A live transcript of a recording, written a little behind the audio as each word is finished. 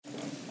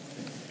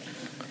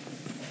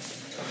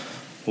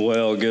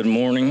Well, good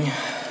morning.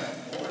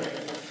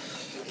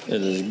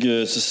 It is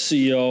good to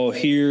see y'all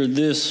here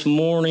this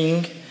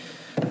morning.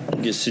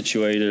 Get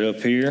situated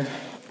up here.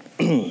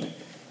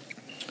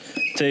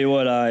 Tell you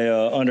what, I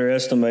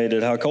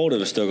underestimated how cold it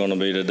was still going to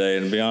be today,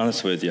 to be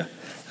honest with you.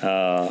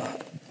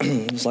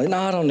 It's like, no,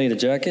 I don't need a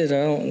jacket.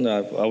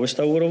 I wish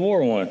I would have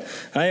wore one.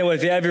 Anyway,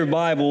 if you have your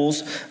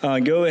Bibles,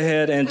 go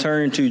ahead and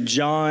turn to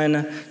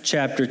John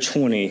chapter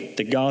 20,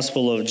 the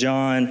Gospel of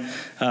John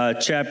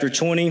chapter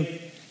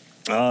 20.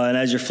 And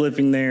as you're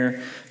flipping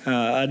there,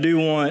 I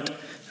want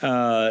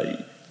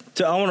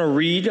to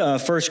read 1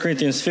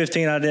 Corinthians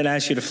 15. I didn't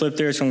ask you to flip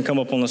there. It's going to come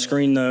up on the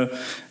screen, though.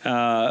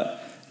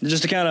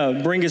 Just to kind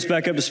of bring us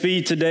back up to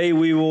speed, today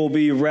we will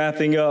be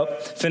finishing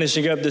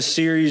up the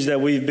series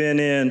that we've been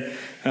in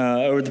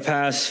over the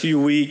past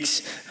few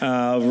weeks,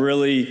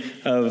 really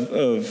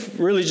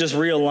just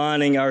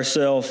realigning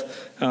ourselves,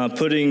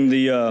 putting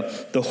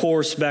the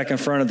horse back in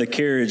front of the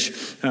carriage,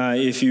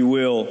 if you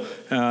will,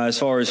 as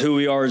far as who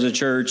we are as a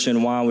church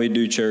and why we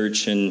do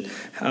church and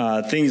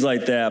things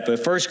like that.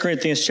 But 1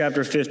 Corinthians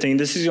chapter 15,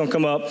 this is going to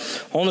come up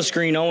on the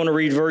screen. I want to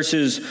read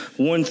verses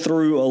 1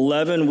 through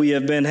 11. We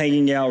have been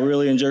hanging out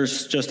really in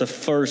just the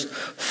first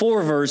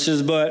 4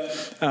 verses, but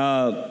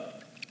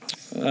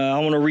I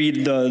want to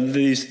read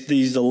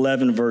these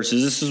 11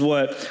 verses. This is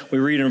what we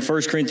read in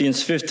 1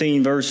 Corinthians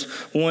 15, verse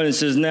 1. It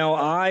says, "Now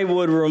I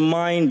would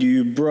remind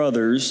you,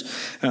 brothers,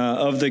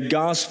 of the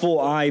gospel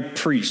I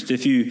preached."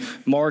 If you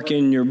mark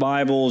in your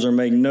Bibles or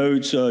make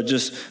notes,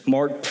 just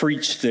mark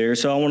 "preached" there.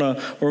 So I want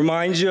to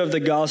remind you of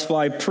the gospel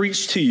I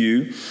preached to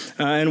you,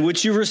 in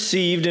which you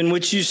received, in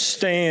which you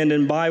stand,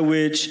 and by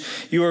which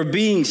you are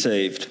being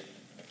saved,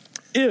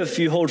 if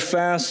you hold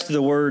fast to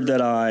the word that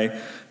I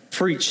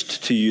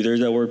preached to you.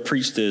 There's that word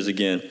 "preached" is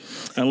again.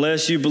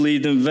 "Unless you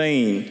believed in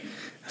vain.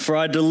 For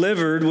I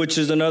delivered," which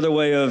is another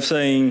way of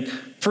saying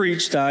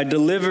preached, "I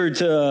delivered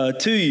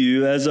to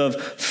you as of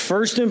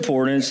first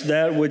importance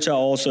that which I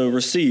also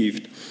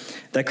received.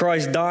 That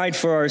Christ died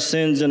for our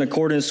sins in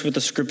accordance with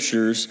the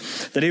Scriptures,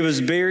 that he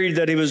was buried,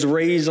 that he was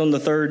raised on the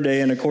 3rd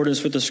day in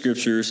accordance with the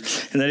Scriptures,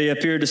 and that he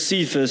appeared to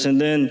Cephas and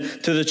then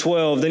to the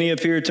 12. Then he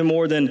appeared to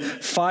more than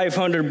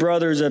 500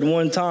 brothers at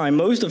one time,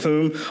 most of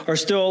whom are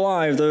still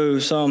alive, though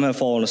some have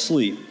fallen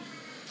asleep.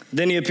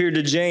 Then he appeared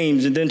to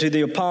James and then to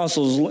the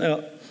apostles.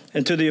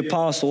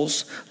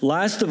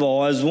 Last of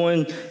all, as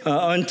one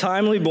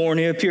untimely born,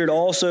 he appeared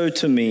also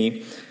to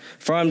me.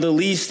 For I am the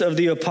least of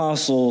the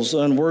apostles,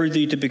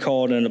 unworthy to be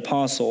called an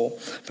apostle,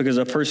 because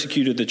I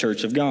persecuted the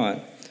church of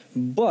God.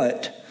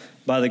 But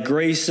by the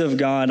grace of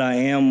God I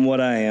am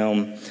what I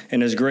am,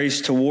 and his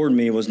grace toward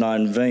me was not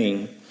in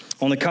vain.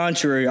 On the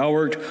contrary, I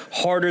worked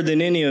harder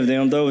than any of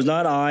them, though it was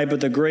not I, but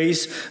the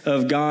grace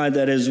of God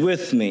that is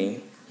with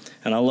me."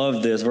 And I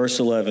love this, verse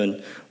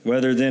 11.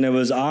 "Whether then it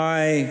was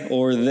I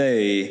or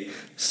they,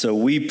 so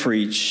we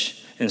preach,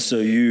 and so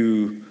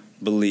you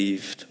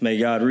believed." May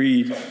God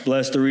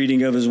bless the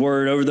reading of his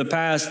word. Over the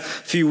past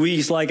few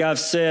weeks, like I've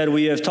said,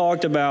 we have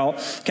talked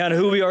about kind of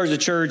who we are as a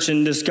church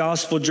and this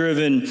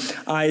gospel-driven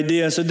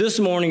idea. So this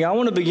morning, I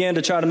want to begin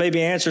to try to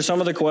maybe answer some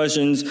of the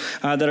questions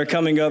that are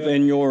coming up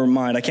in your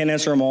mind. I can't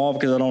answer them all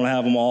because I don't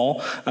have them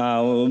all,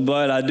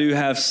 but I do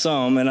have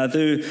some, and I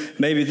do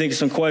maybe think of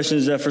some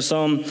questions that for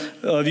some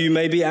of you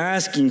may be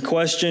asking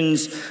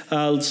questions,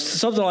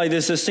 something like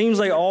this. It seems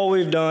like all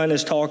we've done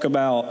is talk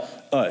about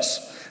us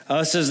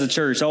as the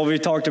church. All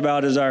we've talked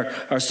about is our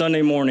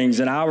Sunday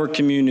mornings and our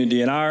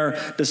community and our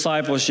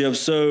discipleship.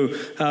 So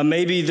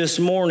maybe this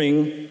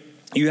morning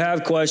you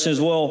have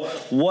questions. Well,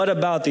 what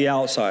about the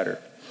outsider?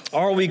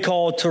 Aren't we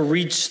called to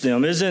reach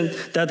them? Isn't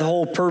that the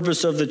whole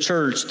purpose of the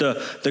church,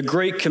 the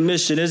Great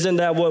Commission? Isn't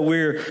that what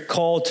we're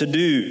called to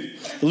do?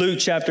 Luke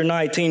chapter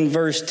 19,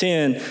 verse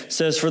 10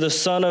 says, "For the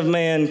Son of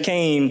Man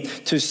came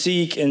to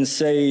seek and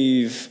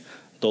save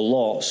the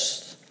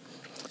lost."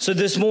 So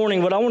this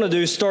morning, what I want to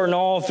do starting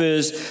off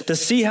is to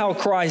see how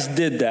Christ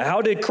did that.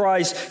 How did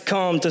Christ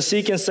come to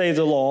seek and save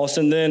the lost?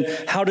 And then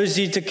how does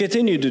he to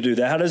continue to do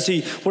that?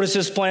 What is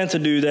his plan to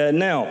do that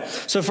now?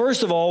 So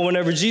first of all,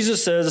 whenever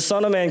Jesus says the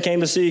Son of Man came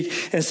to seek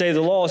and save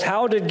the lost,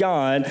 how did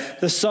God,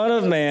 the Son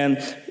of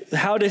Man,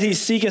 how did he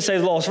seek and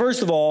save the lost?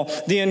 First of all,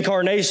 the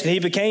incarnation. He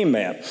became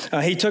man.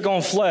 He took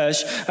on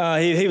flesh.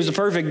 He was a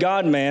perfect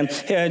God-man.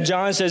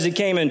 John says he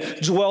came and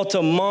dwelt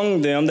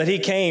among them, that he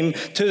came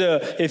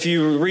if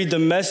you read the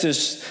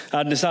Message,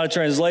 it's not a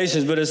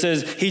translation, but it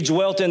says he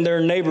dwelt in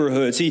their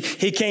neighborhoods. He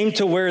came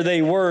to where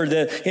they were,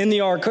 that in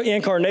the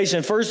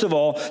incarnation, first of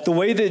all, the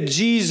way that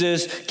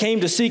Jesus came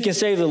to seek and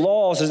save the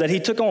lost is that he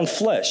took on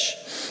flesh,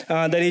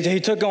 that he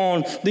took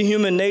on the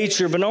human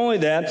nature, but not only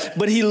that,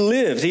 but he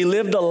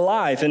lived a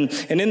life.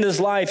 And in this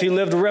life, he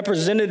lived a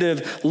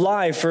representative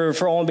life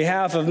for on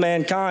behalf of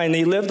mankind.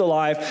 He lived a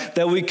life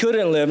that we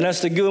couldn't live. And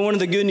that's one of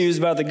the good news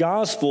about the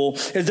gospel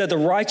is that the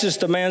righteous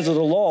demands of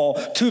the law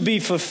to be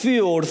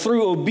fulfilled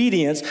through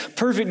obedience,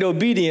 perfect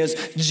obedience,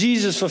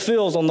 Jesus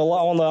fulfills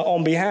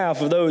on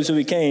behalf of those who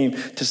he came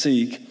to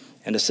seek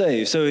and to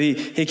save. So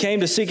he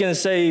came to seek and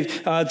save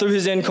through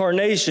his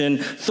incarnation,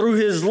 through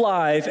his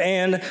life,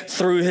 and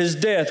through his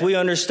death. We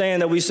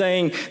understand that we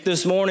sang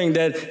this morning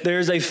that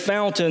there's a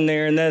fountain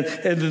there, and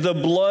that the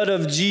blood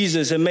of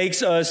Jesus, it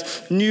makes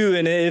us new,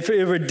 and it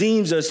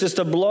redeems us. It's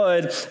the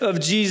blood of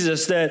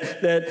Jesus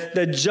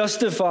that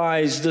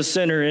justifies the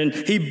sinner, and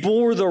he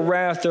bore the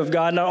wrath of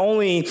God. Not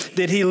only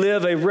did he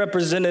live a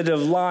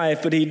representative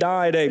life, but he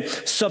died a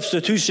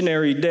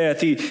substitutionary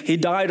death. He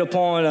died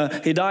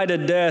a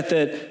death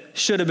that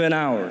should have been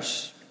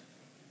ours.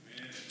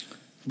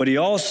 But he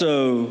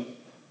also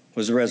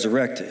was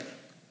resurrected.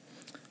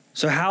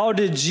 So how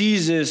did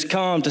Jesus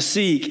come to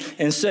seek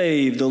and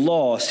save the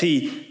lost?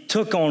 He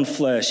took on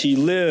flesh. He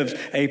lived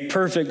a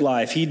perfect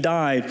life. He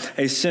died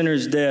a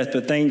sinner's death,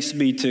 but thanks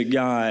be to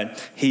God,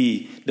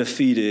 he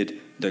defeated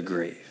the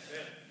grave.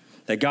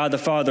 That God the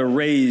Father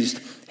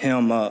raised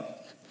him up.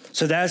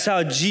 So that's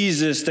how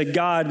Jesus, the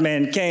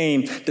God-man,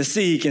 came to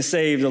seek and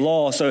save the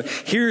lost. So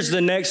here's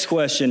the next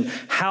question.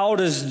 How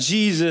does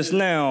Jesus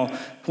now,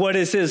 what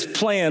is his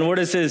plan? What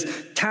is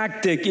his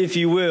tactic, if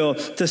you will,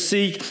 to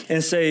seek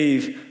and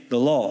save the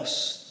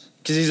lost?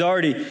 Because he's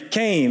already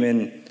came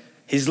and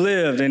he's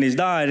lived and he's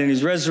died and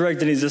he's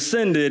resurrected and he's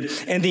ascended.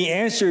 And the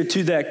answer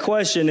to that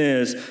question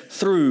is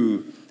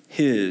through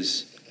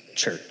his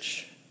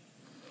church.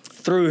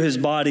 Through his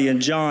body. In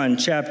John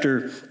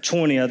chapter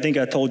 20, I think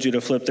I told you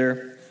to flip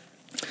there.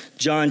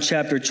 John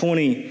chapter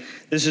 20,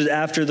 this is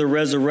after the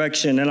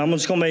resurrection. And I'm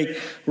just going to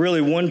make really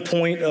one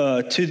point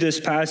to this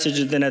passage.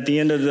 And then at the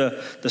end of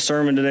the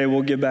sermon today,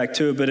 we'll get back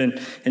to it. But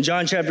in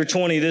John chapter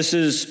 20, this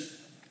is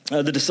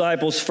the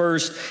disciples'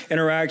 first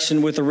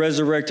interaction with the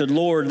resurrected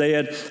Lord. They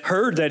had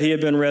heard that he had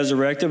been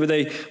resurrected, but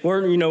they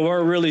weren't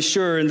really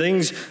sure. And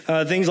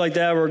things like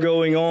that were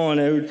going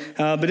on.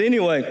 But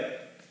anyway,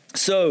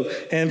 so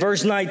in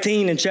verse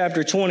 19 in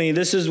chapter 20,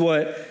 this is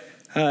what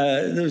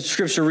the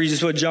scripture reads,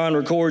 is what John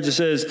records. It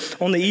says,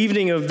 on the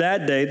evening of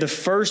that day, the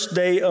first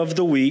day of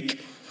the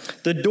week,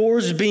 the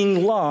doors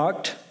being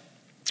locked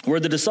where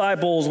the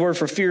disciples were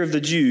for fear of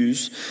the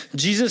Jews,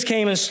 Jesus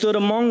came and stood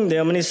among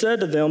them, and he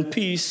said to them,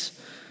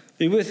 peace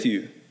be with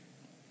you.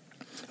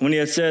 When he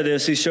had said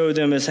this, he showed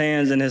them his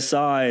hands and his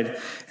side.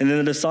 And then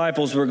the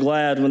disciples were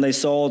glad when they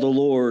saw the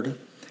Lord.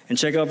 And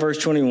check out verse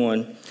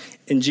 21.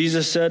 And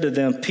Jesus said to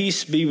them,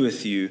 peace be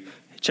with you.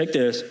 Check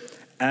this.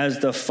 As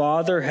the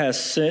Father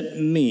has sent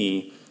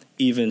me,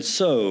 even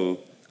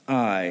so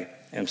I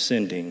am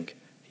sending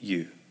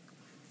you.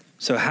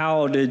 So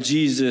how did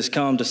Jesus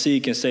come to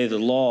seek and save the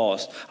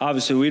lost?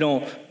 Obviously, we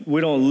don't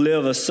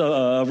live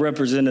a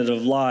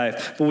representative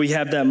life, but we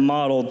have that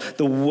modeled.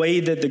 The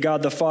way that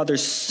God the Father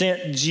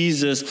sent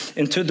Jesus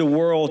into the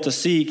world to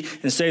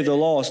seek and save the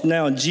lost.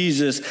 Now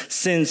Jesus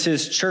sends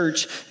his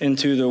church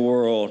into the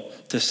world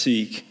to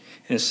seek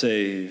and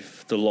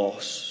save the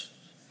lost.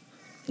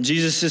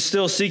 Jesus is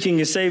still seeking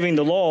and saving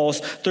the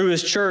lost through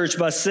his church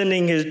by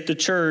sending the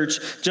church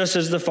just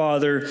as the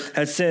Father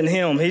had sent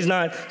him. He's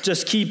not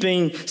just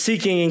seeking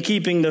and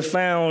keeping the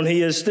found.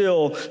 He is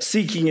still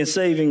seeking and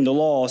saving the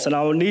lost. And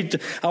I want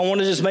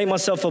to just make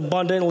myself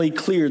abundantly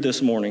clear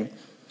this morning.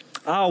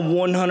 I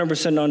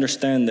 100%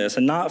 understand this,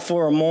 and not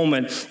for a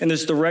moment in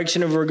this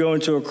direction of we're going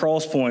to a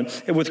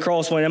Crosspoint. With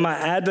Crosspoint, am I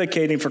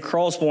advocating for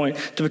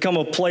Crosspoint to become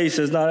a place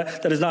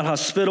that is not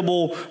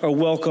hospitable or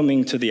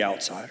welcoming to the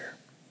outsider?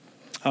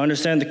 I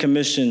understand the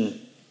commission,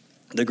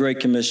 the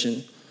Great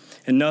Commission,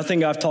 and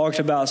nothing I've talked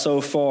about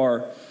so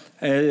far,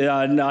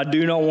 I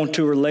do not want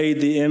to relay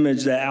the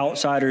image that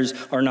outsiders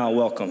are not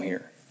welcome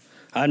here.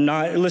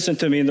 Listen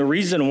to me, and the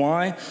reason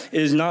why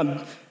is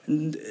not,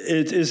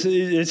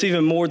 it's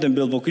even more than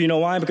biblical. You know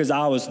why? Because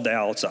I was the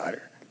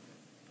outsider.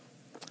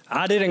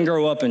 I didn't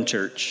grow up in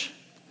church.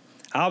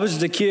 I was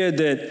the kid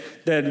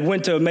that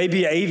went to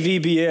maybe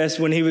AVBS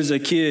when he was a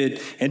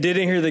kid and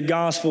didn't hear the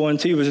gospel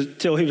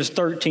until he was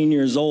 13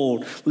 years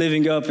old,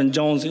 living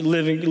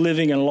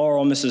in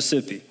Laurel,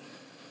 Mississippi.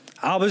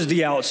 I was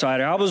the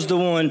outsider. I was the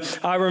one.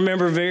 I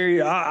remember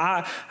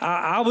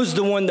I was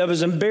the one that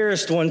was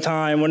embarrassed one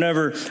time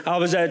whenever I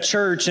was at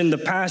church and the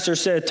pastor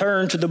said,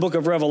 "Turn to the book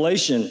of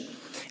Revelation,"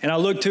 and I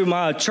looked to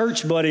my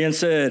church buddy and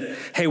said,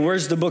 "Hey,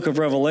 where's the book of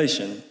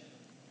Revelation?"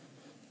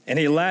 And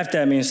he laughed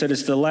at me and said,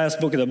 "It's the last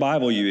book of the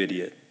Bible, you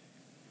idiot."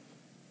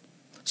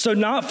 So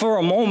not for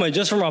a moment,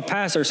 just from a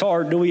pastor's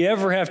heart, do we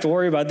ever have to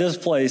worry about this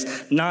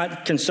place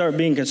not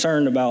being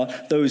concerned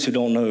about those who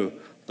don't know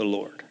the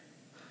Lord.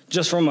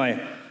 Just from a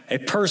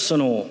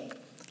personal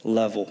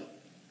level.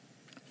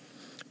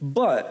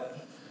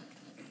 But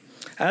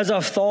as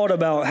I've thought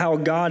about how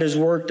God has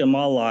worked in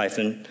my life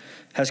and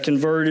has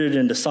converted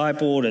and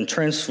discipled and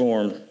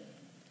transformed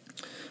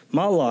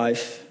my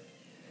life,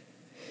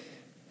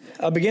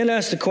 I began to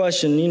ask the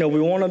question,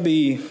 we want to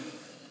be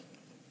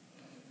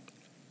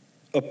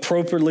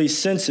appropriately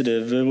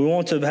sensitive, and we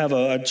want to have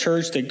a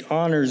church that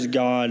honors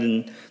God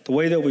and the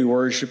way that we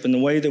worship and the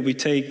way that we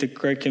take the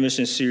Great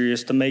Commission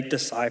serious to make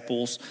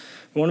disciples.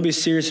 We want to be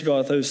serious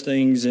about those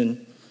things.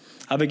 And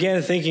I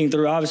began thinking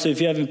through, obviously, if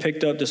you haven't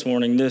picked up this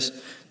morning, this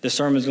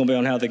sermon is going to be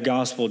on how the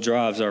gospel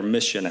drives our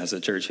mission as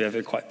a church. If you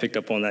haven't quite picked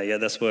up on that yet,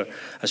 that's what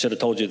I should have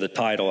told you the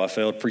title. I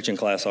failed preaching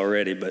class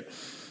already, but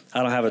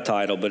I don't have a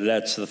title, but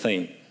that's the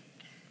theme.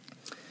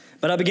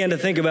 But I began to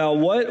think about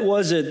what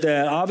was it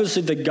that,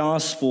 obviously the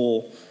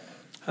gospel,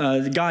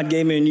 God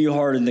gave me a new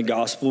heart in the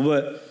gospel,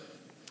 but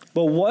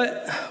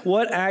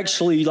what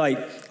actually like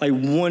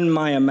won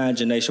my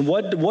imagination?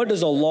 What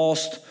does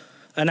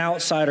an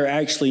outsider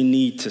actually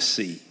need to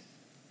see?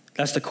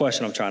 That's the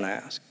question I'm trying to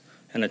ask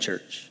in a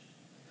church.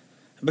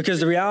 Because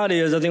the reality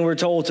is, I think we're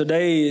told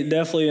today,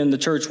 definitely in the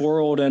church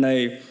world, and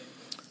a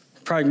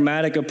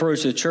pragmatic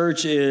approach to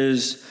church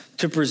is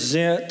to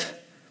present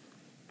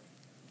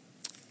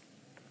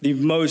the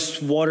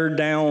most watered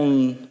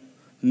down,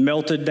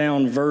 melted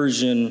down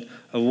version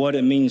of what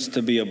it means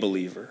to be a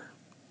believer.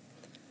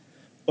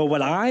 But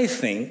what I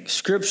think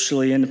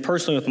scripturally and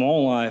personally with my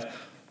own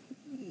life,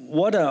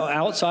 what an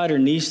outsider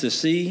needs to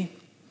see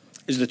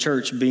is the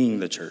church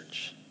being the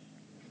church,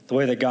 the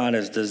way that God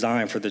has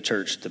designed for the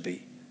church to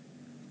be.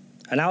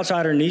 An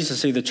outsider needs to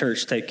see the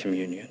church take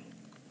communion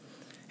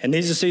and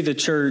needs to see the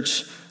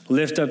church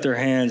lift up their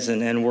hands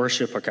and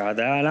worship a God.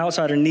 An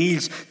outsider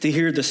needs to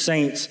hear the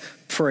saints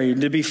pray,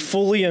 to be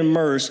fully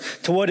immersed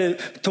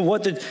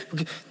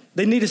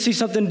they need to see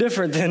something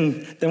different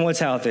than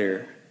what's out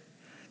there.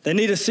 They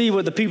need to see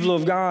what the people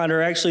of God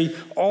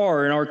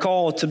are and are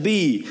called to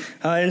be.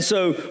 And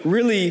so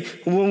really,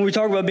 when we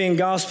talk about being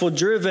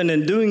gospel-driven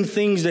and doing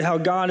things that how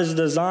God has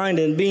designed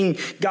and being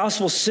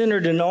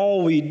gospel-centered in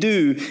all we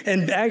do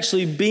and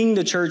actually being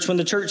the church, when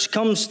the church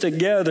comes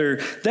together,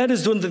 that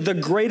is the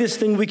greatest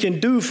thing we can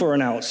do for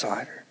an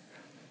outsider.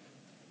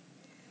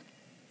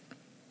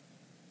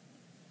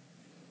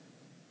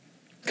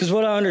 Because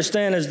what I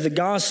understand is the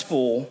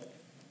gospel,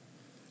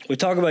 we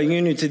talk about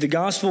unity. The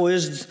gospel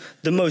is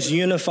the most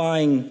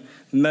unifying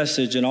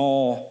message in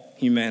all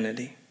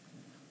humanity.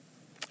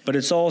 But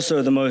it's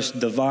also the most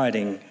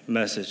dividing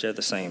message at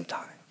the same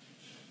time.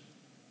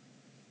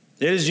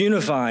 It is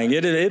unifying.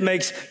 It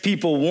makes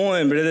people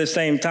one, but at the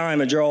same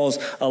time, it draws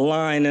a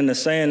line in the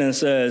sand and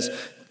says,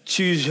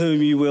 choose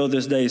whom you will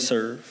this day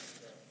serve.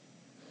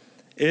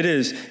 It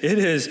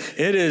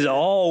is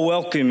all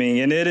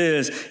welcoming, and it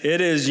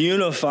is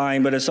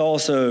unifying, but it's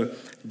also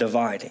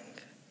dividing.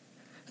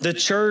 The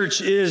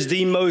church is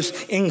the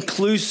most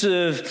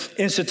inclusive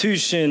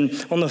institution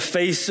on the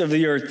face of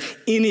the earth.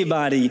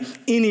 Anybody,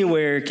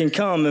 anywhere can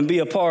come and be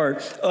a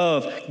part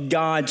of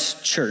God's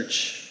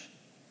church.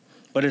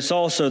 But it's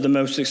also the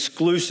most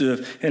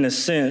exclusive in a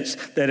sense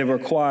that it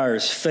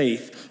requires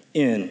faith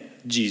in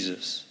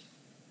Jesus.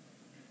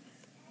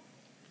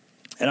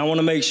 And I want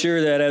to make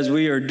sure that as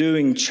we are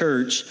doing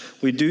church,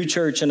 we do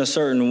church in a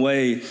certain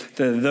way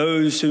that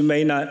those who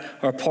may not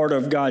are part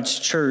of God's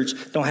church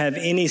don't have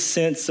any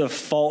sense of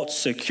false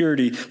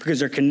security because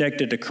they're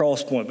connected to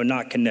Crosspoint but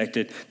not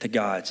connected to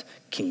God's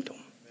kingdom.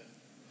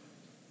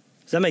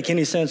 Does that make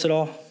any sense at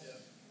all?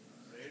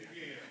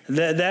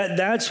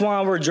 That's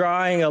why we're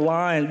drawing a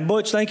line.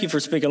 Butch, thank you for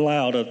speaking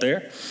loud up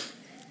there.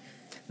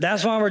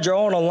 That's why we're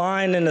drawing a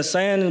line in the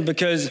sand,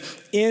 because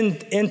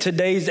in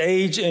today's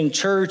age in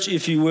church,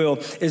 if you will,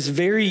 it's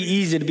very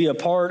easy to be a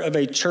part of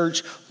a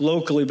church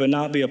locally but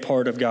not be a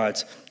part of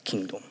God's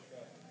kingdom.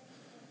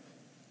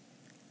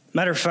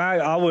 Matter of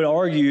fact, I would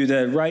argue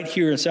that right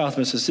here in South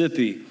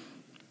Mississippi,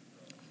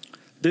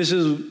 this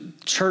is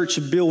church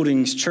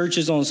buildings,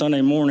 churches on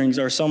Sunday mornings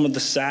are some of the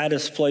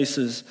saddest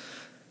places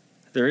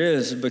there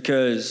is,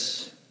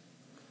 because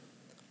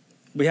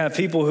we have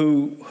people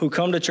who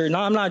come to church.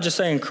 Now, I'm not just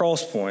saying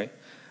Crosspoint.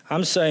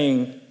 I'm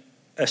saying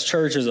as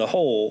church as a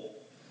whole,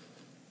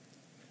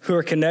 who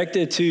are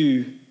connected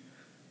to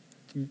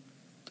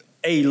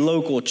a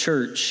local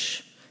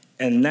church,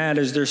 and that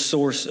is their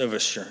source of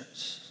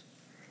assurance.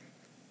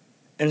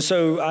 And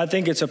so I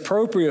think it's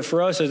appropriate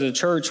for us as a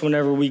church,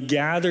 whenever we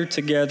gather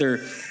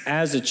together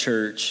as a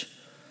church,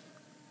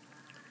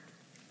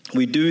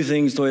 we do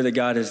things the way that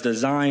God has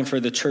designed for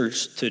the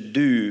church to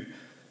do.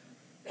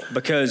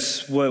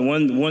 Because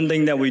one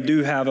thing that we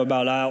do have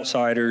about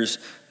outsiders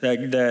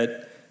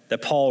that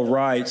Paul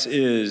writes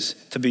is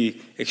to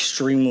be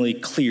extremely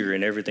clear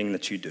in everything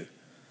that you do.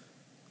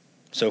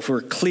 So if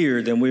we're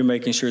clear, then we're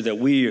making sure that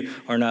we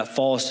are not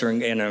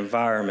fostering an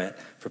environment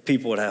for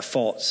people to have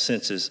false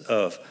senses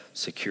of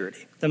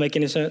security. Does that make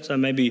any sense? That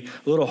may be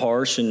a little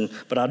harsh,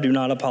 but I do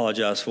not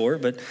apologize for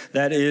it. But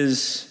that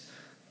is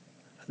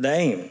the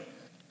aim.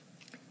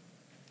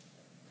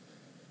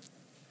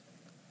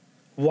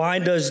 Why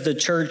does the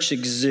church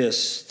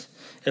exist?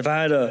 If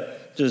I had to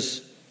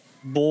just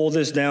boil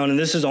this down, and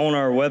this is on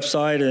our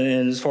website,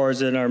 and as far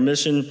as in our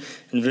mission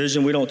and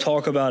vision, we don't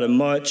talk about it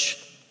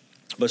much,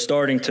 but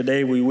starting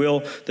today we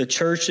will. The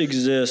church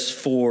exists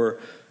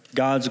for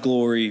God's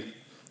glory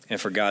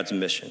and for God's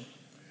mission.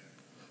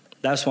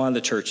 That's why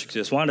the church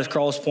exists. Why does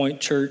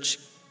Crosspoint Church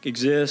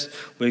exist?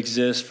 We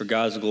exist for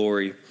God's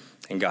glory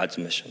and God's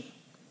mission.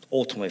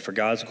 Ultimately, for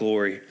God's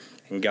glory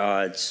and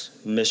God's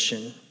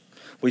mission.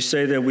 We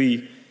say that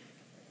we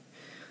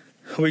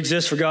We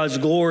exist for God's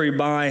glory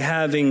by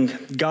having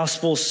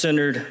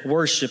gospel-centered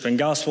worship and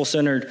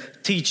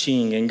gospel-centered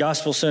teaching and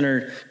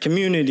gospel-centered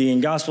community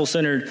and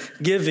gospel-centered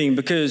giving,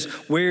 because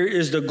where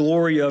is the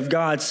glory of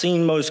God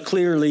seen most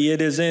clearly?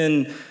 It is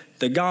in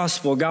the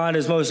gospel. God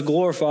is most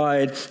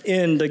glorified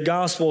in the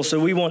gospel, so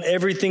we want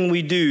everything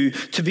we do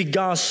to be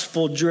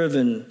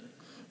gospel-driven.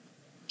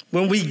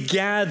 When we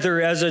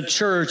gather as a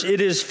church,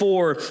 it is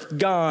for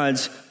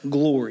God's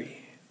glory.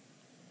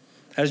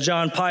 As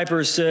John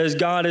Piper says,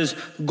 God is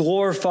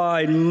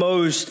glorified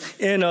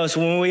most in us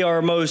when we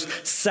are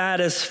most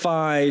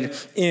satisfied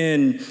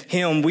in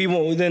Him.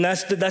 Then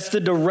that's the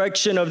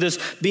direction of this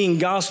being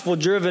gospel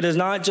driven, is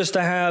not just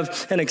to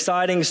have an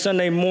exciting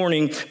Sunday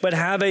morning, but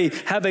have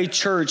a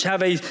church,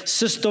 have a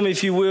system,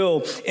 if you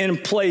will, in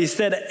place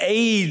that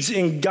aids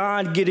in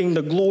God getting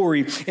the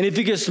glory. And if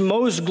He gets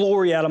most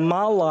glory out of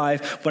my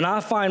life, when I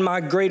find my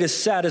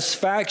greatest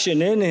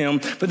satisfaction in Him,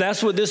 but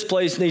that's what this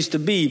place needs to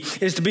be,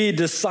 is to be a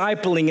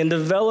disciple and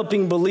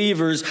developing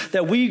believers,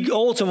 that we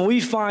ultimately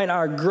find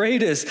our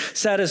greatest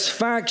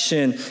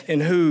satisfaction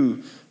in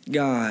who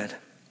God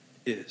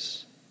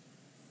is.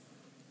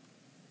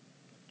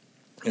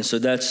 And so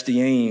that's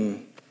the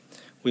aim.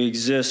 We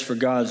exist for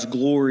God's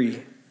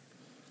glory.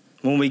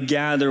 When we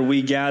gather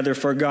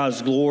for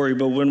God's glory,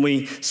 but when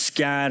we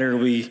scatter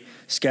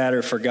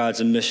for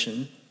God's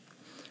mission.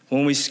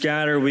 When we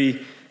scatter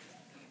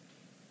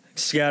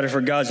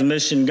for God's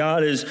mission.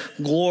 God is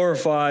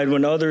glorified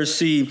when others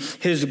see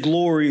His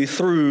glory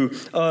through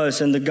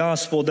us and the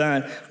gospel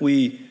that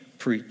we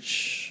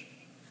preach.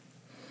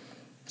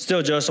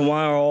 Still, Justin,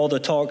 why are all the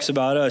talks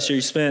about us? You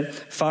spent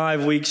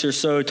 5 weeks or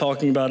so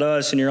talking about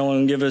us, and you're only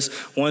going to give us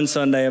one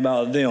Sunday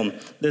about them.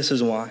 This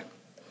is why.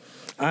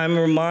 I'm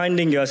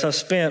reminding us, I've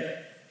spent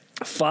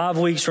 5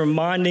 weeks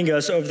reminding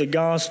us of the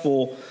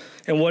gospel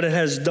and what it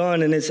has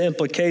done and its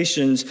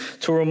implications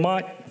to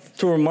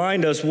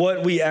remind us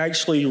what we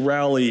actually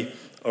rally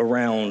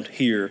around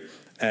here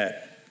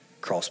at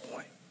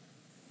Crosspoint.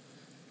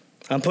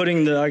 I'm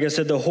putting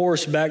the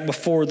horse back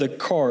before the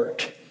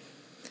cart.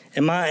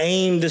 And my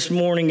aim this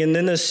morning and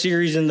in this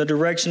series in the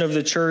direction of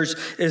the church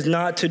is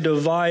not to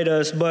divide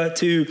us, but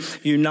to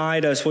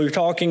unite us. We're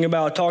talking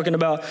about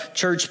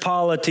church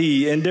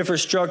polity and different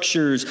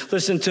structures.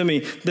 Listen to me.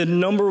 The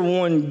number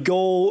one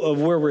goal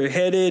of where we're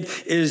headed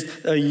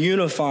is a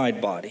unified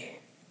body.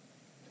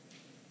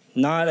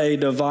 Not a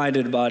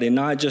divided body,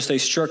 not just a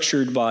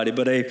structured body,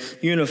 but a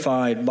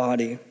unified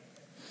body.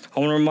 I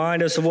want to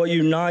remind us of what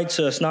unites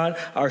us, not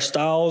our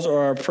styles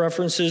or our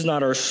preferences,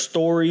 not our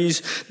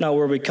stories, not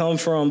where we come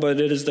from, but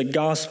it is the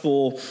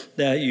gospel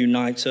that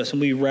unites us.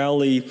 And we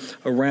rally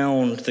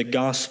around the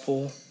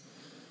gospel.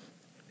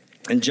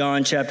 In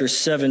John chapter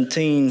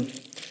 17,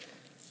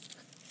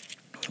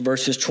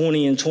 verses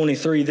 20 and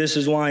 23, this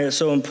is why it's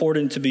so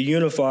important to be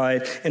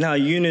unified and how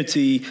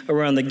unity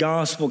around the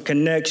gospel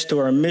connects to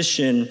our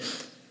mission.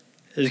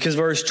 Because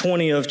verse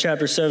 20 of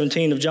chapter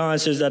 17 of John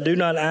says, I do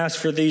not ask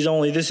for these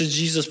only. This is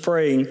Jesus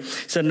praying. He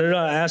said, I do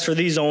not ask for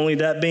these only,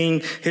 that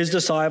being His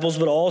disciples,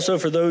 but also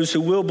for those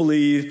who will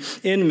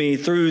believe in me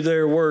through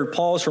their word.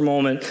 Pause for a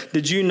moment.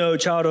 Did you know,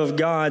 child of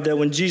God, that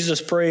when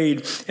Jesus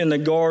prayed in the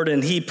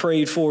garden, He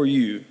prayed for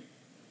you?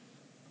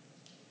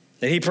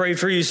 That He prayed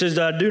for you. He says,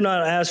 I do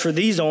not ask for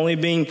these only,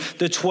 being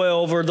the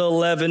 12 or the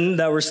 11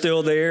 that were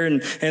still there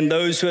and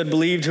those who had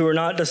believed who are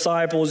not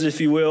disciples,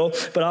 if you will.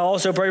 But I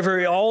also pray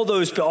for all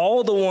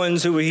the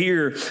ones who will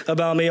hear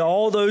about me,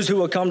 all those who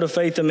will come to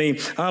faith in me.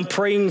 I'm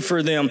praying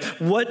for them.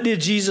 What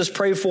did Jesus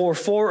pray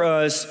for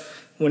us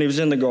when He was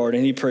in the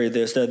garden? He prayed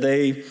this, that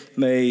they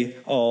may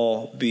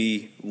all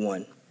be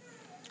one.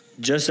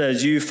 Just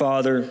as you,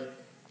 Father,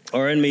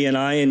 are in me and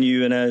I in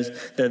you, and as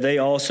that they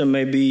also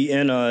may be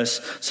in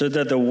us, so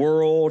that the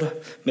world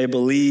may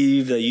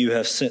believe that you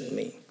have sent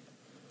me.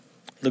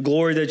 The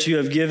glory that you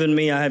have given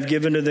me, I have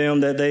given to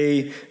them, that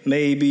they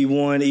may be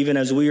one, even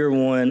as we are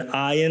one,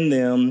 I in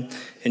them,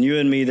 and you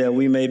and me, that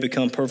we may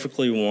become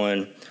perfectly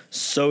one,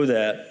 so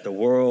that the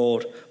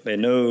world may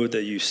know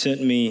that you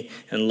sent me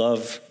and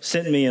loved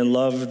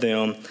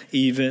them,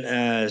 even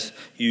as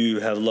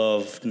you have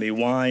loved me.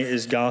 Why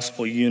is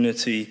gospel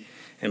unity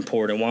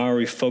important? Why are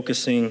we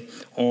focusing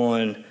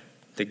on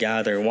the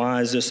gathering?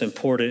 Why is this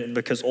important?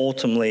 Because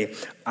ultimately,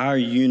 our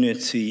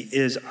unity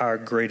is our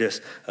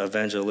greatest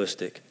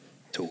evangelistic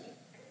tool.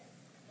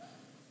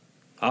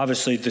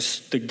 Obviously,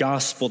 the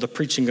gospel, the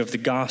preaching of the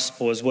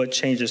gospel is what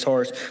changes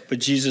hearts. But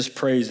Jesus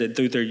prays that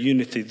through their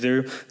unity,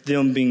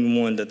 them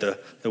being one, that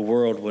the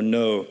world will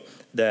know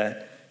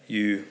that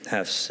you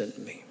have sent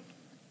me.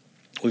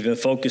 We've been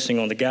focusing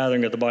on the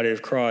gathering of the body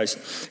of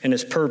Christ and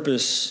its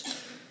purpose.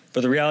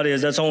 But the reality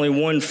is that's only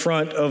one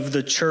front of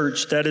the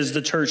church. That is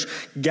the church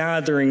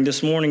gathering.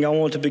 This morning, I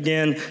want to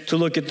begin to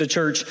look at the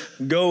church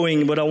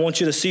going. But I want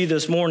you to see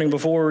this morning,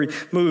 before we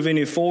move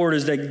any forward,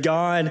 is that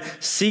God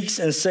seeks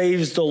and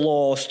saves the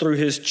lost through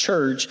His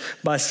church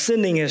by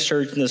sending His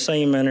church in the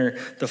same manner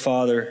the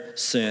Father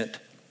sent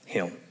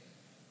Him.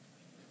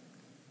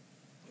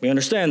 We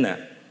understand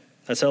that.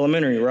 That's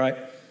elementary, right?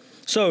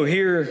 So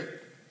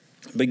here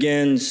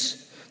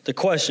begins The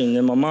question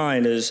in my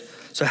mind is,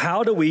 so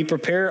how do we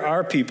prepare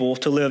our people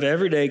to live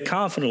every day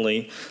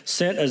confidently,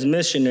 sent as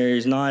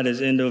missionaries, not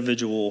as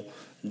individual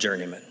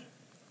journeymen?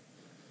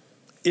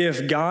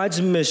 If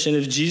God's mission,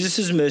 if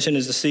Jesus' mission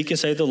is to seek and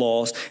save the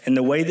lost, and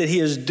the way that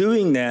he is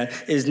doing that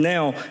is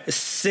now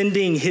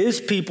sending his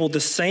people the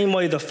same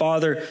way the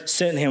Father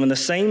sent him, in the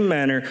same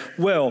manner,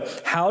 well,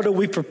 how do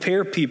we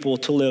prepare people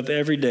to live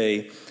every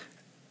day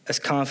as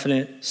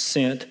confident,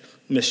 sent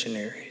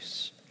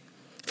missionaries?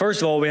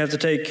 First of all, we have to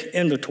take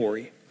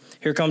inventory.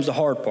 Here comes the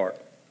hard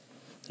part.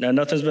 Now,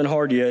 nothing's been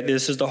hard yet.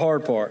 This is the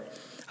hard part.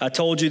 I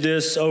told you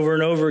this over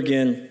and over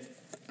again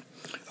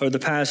over the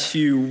past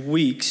few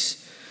weeks.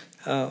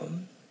 That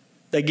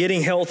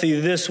getting healthy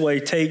this way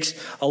takes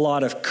a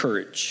lot of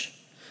courage,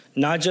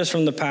 not just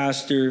from the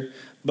pastor,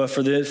 but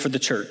for the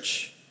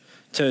church,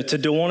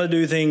 to want to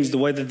do things the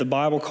way that the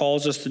Bible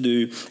calls us to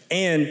do.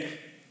 And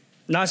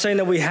not saying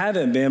that we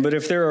haven't been, but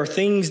if there are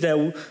things that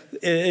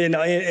in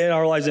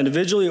our lives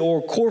individually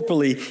or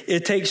corporately,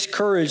 it takes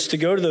courage to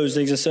go to those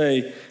things and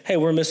say, hey,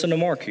 we're missing the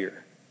mark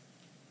here.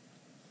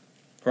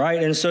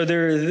 Right? And so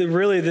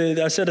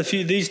I said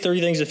these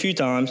three things a few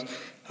times.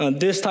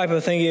 This type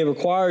of thing, it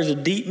requires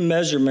deep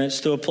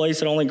measurements to a place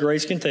that only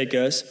grace can take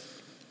us.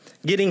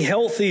 Getting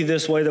healthy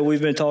this way that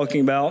we've been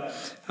talking about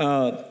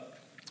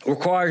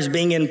requires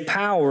being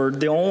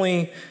empowered the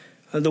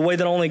way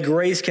that only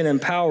grace can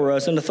empower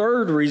us. And the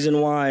third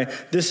reason why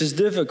this is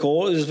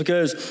difficult is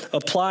because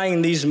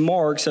applying these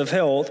marks of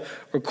health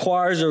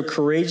requires a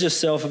courageous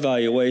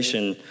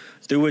self-evaluation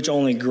through which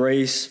only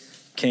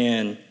grace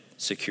can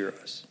secure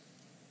us.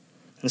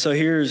 And so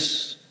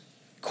here's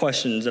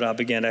questions that I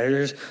began to.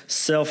 Here's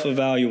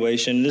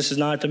self-evaluation. This is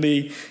not to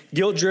be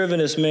guilt-driven.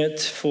 It's meant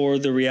for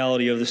the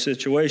reality of the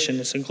situation.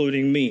 It's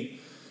including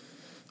me.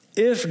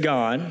 If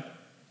God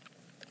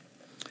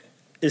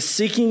is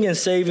seeking and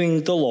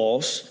saving the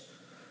lost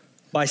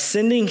by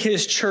sending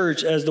his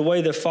church as the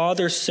way the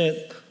Father sent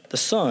the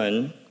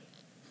Son,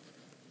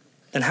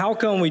 then how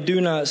come we do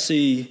not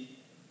see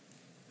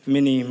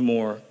many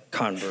more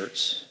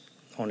converts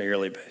on a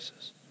yearly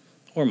basis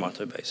or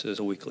monthly basis,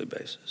 a weekly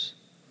basis?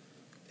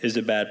 Is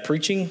it bad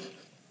preaching?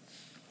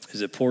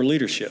 Is it poor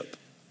leadership?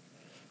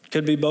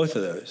 Could be both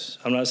of those.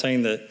 I'm not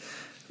saying that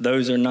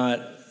those are not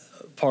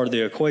part of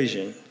the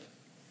equation.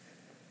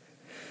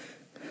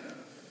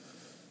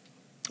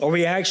 Are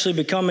we actually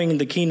becoming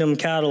the kingdom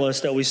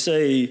catalyst that we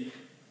say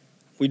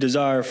we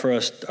desire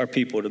for our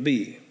people to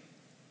be?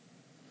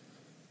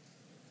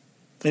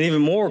 And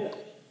even more,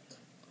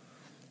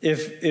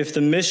 if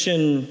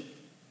the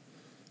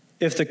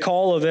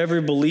call of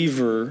every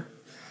believer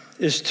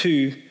is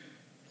to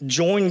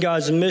join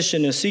God's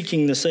mission in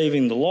seeking the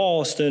saving the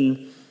lost,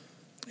 and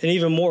an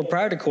even more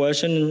practical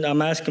question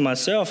I'm asking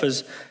myself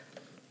is,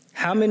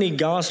 how many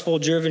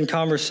gospel-driven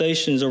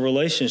conversations or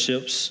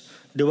relationships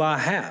do I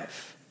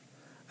have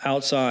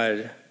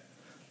outside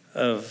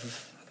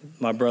of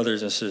my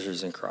brothers and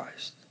sisters in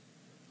Christ?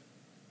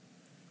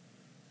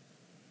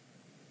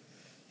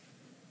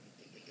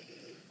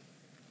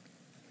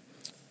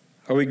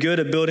 Are we good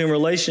at building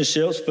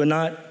relationships but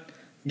not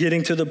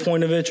getting to the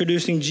point of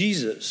introducing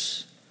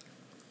Jesus?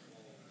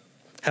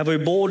 Have we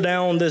boiled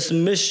down this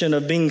mission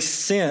of being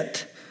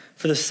sent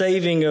for the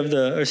saving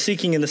of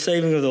seeking and the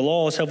saving of the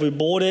lost? Have we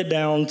boiled it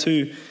down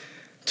to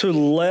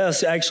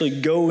less actually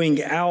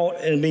going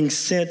out and being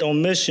sent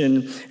on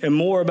mission and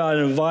more about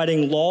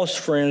inviting lost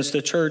friends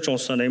to church on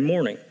Sunday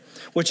morning?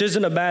 Which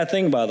isn't a bad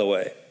thing, by the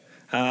way.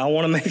 I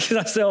want to make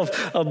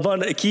myself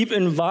abundant. Keep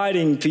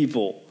inviting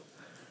people.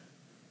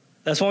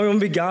 That's why we want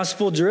to be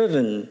gospel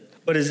driven.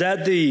 But is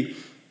that the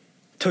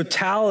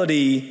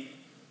totality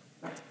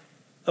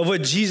of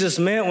what Jesus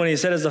meant when he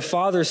said, as the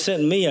Father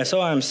sent me, so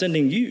I am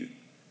sending you?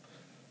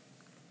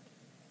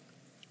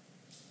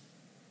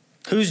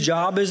 Whose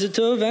job is it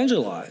to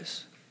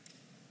evangelize?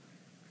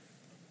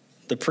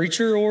 The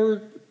preacher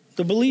or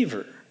the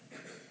believer?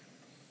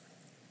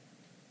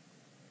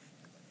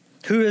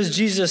 Who has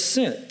Jesus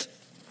sent?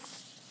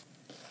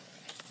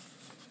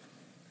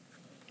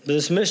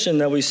 This mission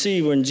that we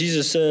see when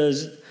Jesus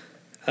says,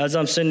 as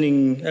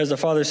the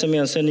Father sent me,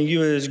 I'm sending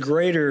you, is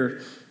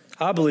greater,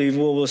 I believe,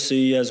 what we'll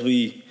see as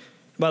we,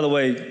 by the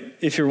way,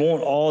 if you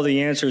want all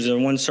the answers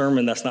in one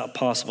sermon, that's not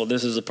possible.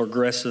 This is a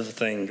progressive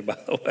thing, by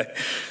the way.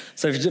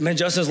 So if, man,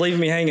 Justin's leaving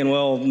me hanging,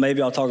 well,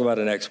 maybe I'll talk about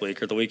it next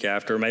week or the week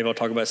after. Or maybe I'll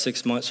talk about it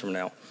 6 months from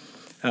now.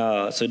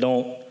 I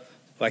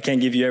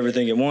can't give you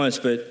everything at once,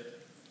 but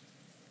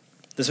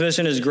this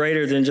mission is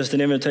greater than just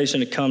an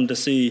invitation to come to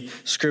see.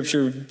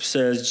 Scripture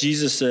says,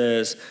 Jesus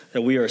says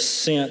that we are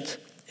sent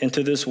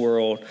into this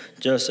world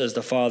just as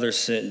the Father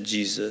sent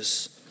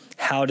Jesus.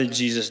 How did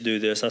Jesus do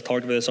this? I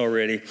talked about this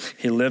already.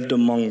 He lived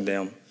among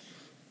them.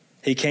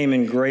 He came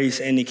in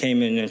grace and he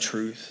came in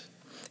truth.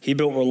 He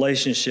built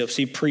relationships.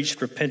 He preached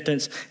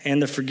repentance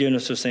and the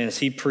forgiveness of sins.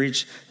 He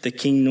preached the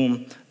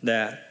kingdom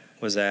that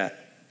was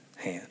at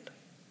hand.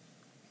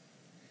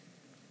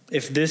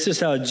 If this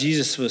is how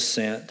Jesus was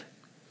sent,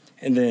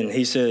 and then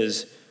he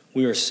says,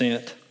 we are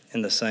sent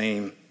in the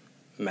same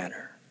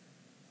manner.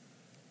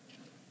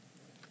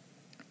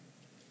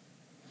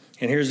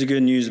 And here's the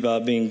good news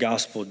about being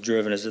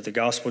gospel-driven, is that the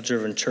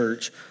gospel-driven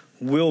church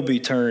will be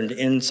turned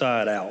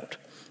inside out,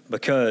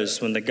 because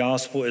when the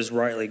gospel is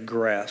rightly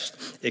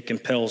grasped, it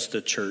compels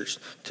the church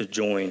to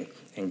join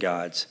in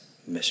God's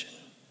mission.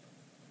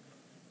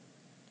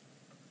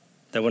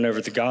 That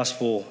whenever the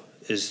gospel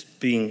is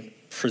being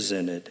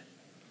presented,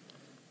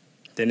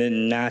 then it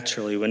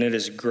naturally, when it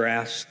is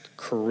grasped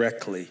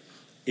correctly,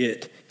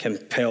 it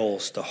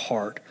compels the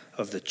heart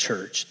of the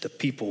church, the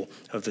people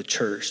of the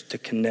church, to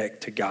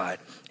connect to God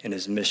and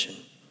his mission.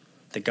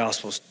 The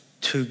gospel's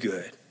too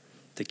good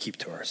to keep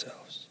to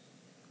ourselves.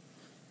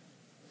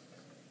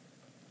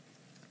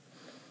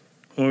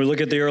 When we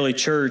look at the early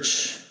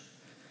church,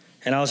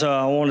 and also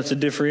I wanted to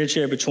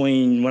differentiate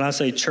between, when I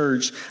say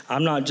church,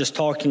 I'm not just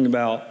talking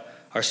about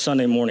our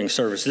Sunday morning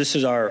service. This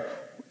is our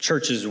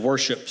church's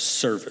worship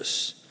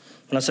service.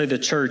 When I say the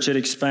church, it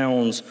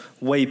expounds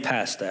way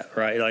past that,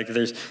 right? Like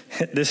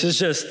this is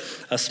just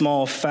a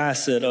small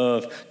facet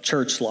of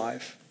church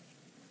life.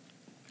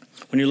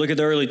 When you look at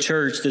the early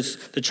church,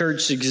 the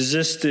church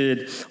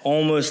existed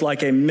almost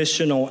like a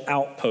missional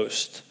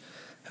outpost.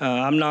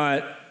 I'm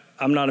not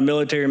a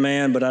military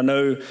man, but I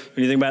know when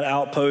you think about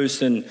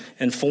outposts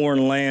and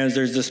foreign lands,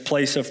 there's this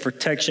place of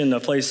protection, a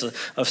place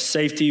of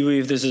safety.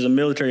 If this is a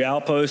military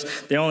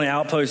outpost, the only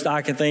outpost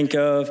I can think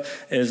of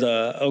is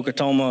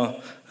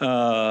Okatoma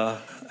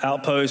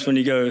outpost when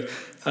you go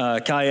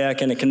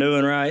kayaking and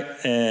canoeing, right?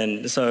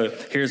 And so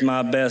here's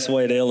my best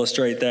way to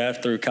illustrate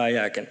that through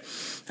kayaking.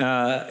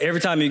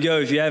 Every time you go,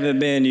 if you haven't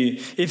been,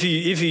 if you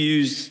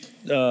use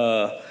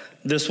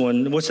this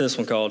one, what's this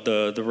one called?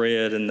 The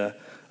red and the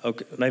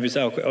maybe it's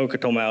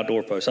Okatoma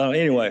Outdoor Post.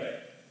 Anyway,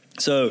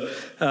 so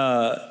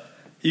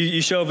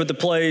you show up at the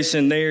place,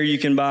 and there you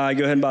can go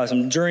ahead and buy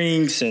some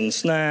drinks and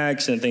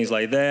snacks and things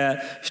like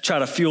that. Try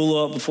to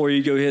fuel up before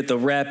you go hit the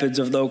rapids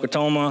of the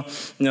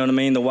Okatoma. You know what I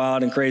mean? The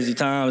wild and crazy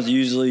times.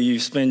 Usually you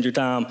spend your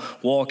time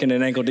walking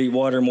in ankle-deep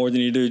water more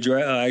than you do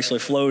actually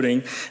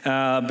floating.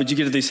 But you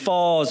get to these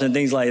falls and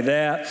things like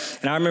that.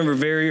 And I remember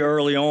very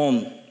early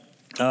on,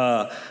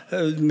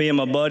 me and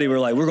my buddy were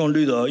like, we're going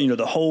to do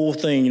the whole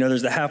thing.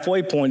 There's the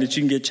halfway point that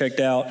you can get checked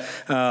out.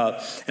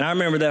 And I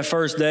remember that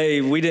first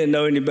day, we didn't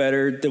know any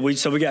better.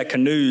 So we got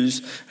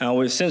canoes.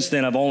 Since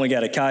then, I've only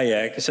got a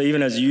kayak. So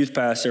even as a youth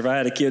pastor, if I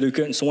had a kid who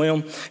couldn't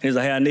swim, and he's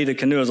like, hey, I need a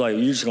canoe. I was like,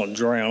 you're just going to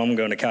drown. I'm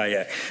going to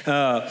kayak.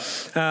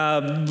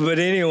 But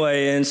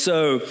anyway, and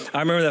so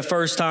I remember that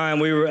first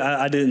time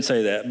I didn't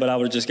say that, but I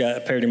would have just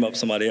paired him up with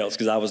somebody else,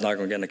 because I was not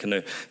going to get in a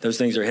canoe. Those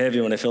things are heavy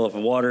when they fill up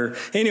with water.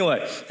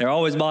 Anyway, they're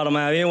always bottom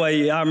out.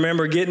 Anyway, I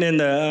remember getting in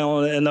the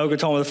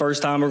Okatoma the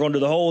first time. We're going to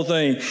do the whole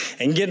thing,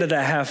 and getting to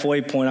that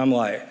halfway point, I'm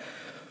like,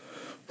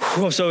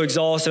 I'm so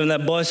exhausted. When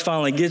that bus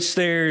finally gets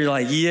there, you're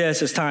like,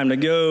 yes, it's time to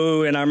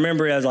go. And I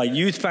remember as like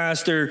youth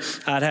pastor,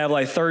 I'd have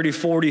like 30,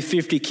 40,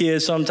 50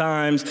 kids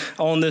sometimes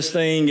on this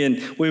thing,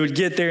 and we would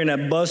get there, and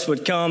that bus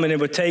would come, and it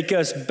would take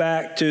us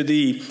back to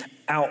the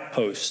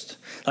outpost.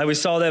 Like we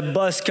saw that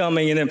bus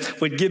coming, and then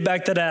we'd get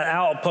back to that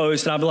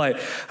outpost, and I'd be like,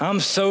 I'm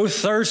so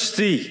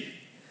thirsty.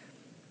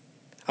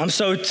 I'm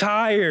so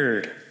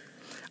tired.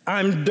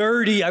 I'm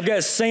dirty. I've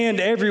got sand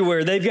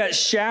everywhere. They've got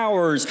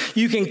showers.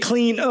 You can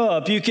clean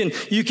up. You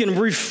can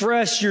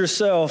refresh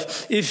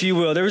yourself, if you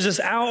will. There was this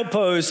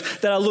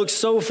outpost that I looked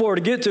so forward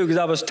to get to because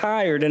I was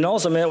tired, and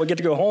also, man, we get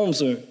to go home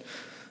soon.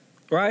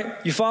 Right?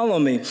 You follow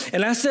me?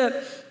 And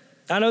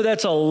I know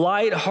that's a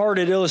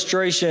light-hearted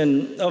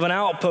illustration of an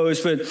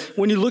outpost, but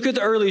when you look at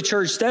the early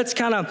church, that's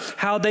kind of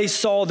how they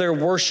saw their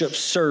worship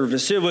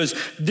service. It was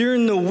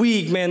during the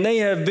week, man, they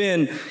have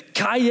been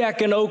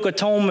kayaking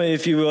Okatoma,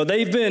 if you will.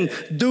 They've been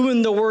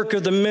doing the work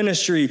of the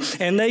ministry,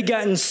 and they've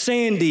gotten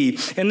sandy,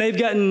 and they've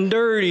gotten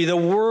dirty. The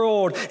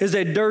world is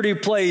a dirty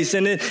place,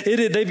 and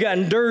they've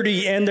gotten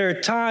dirty, and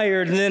they're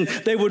tired, and then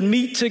they would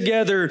meet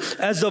together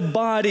as a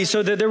body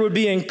so that there would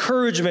be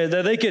encouragement,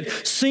 that they could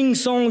sing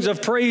songs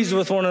of praise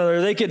with one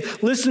another. They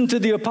could listen to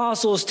the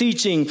apostles'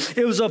 teaching.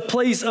 It was a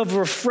place of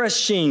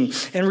refreshing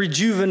and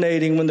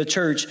rejuvenating when the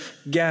church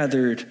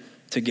gathered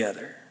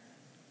together.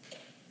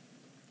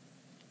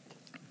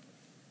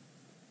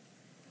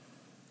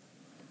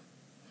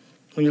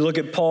 When you look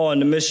at Paul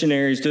and the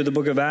missionaries through the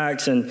book of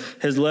Acts and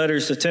his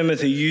letters to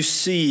Timothy, you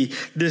see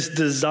this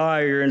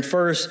desire. In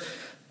 1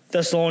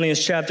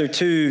 Thessalonians chapter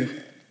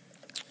 2,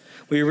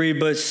 we read,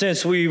 but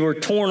since we were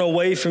torn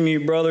away from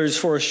you, brothers,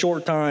 for a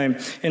short time,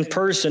 in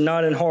person,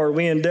 not in heart,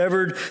 we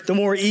endeavored the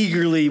more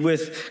eagerly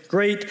with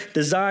great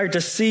desire to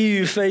see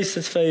you face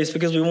to face,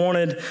 because we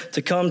wanted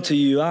to come to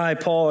you. I,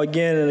 Paul,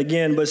 again and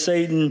again, but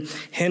Satan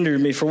hindered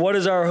me. For what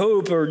is our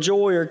hope or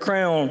joy or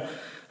crown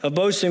of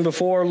boasting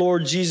before our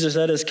Lord Jesus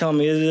that is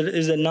coming?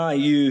 Is it not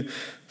you?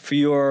 For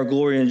you are our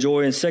glory and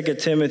joy. In 2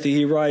 Timothy,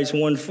 he writes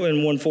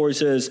 1:4, he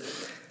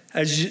says,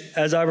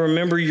 As I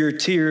remember your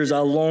tears, I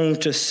long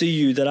to see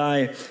you, that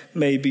I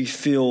may be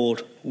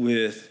filled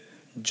with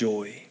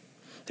joy.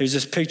 There's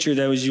this picture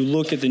that as you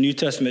look at the New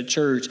Testament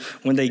church,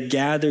 when they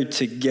gathered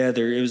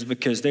together, it was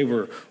because they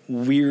were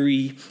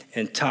weary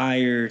and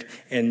tired.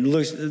 And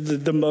look,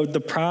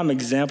 the prime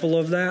example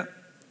of that,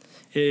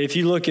 if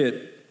you look at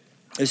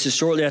This is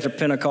shortly after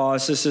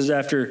Pentecost. This is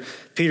after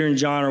Peter and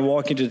John are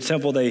walking to the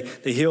temple. They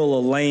heal a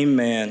lame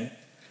man.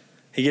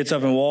 He gets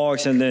up and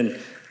walks, and then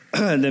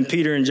then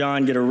Peter and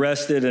John get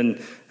arrested, and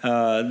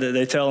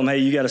they tell him, hey,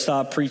 you got to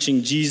stop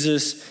preaching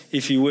Jesus,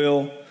 if you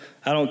will.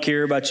 I don't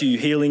care about you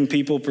healing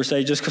people per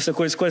se. Just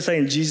quit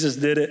saying Jesus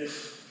did it.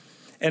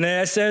 And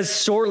then it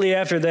says shortly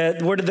after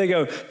that, where did they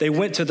go? They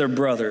went to their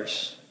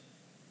brothers.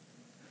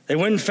 They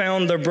went and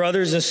found their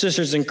brothers and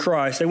sisters in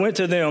Christ. They went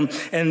to them,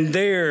 and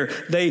there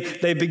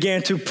they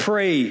began to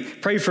pray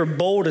for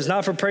boldness,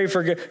 not for pray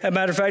for. As a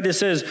matter of fact, it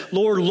says,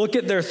 Lord, look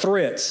at their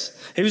threats.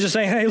 He was just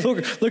saying, hey,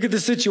 look at the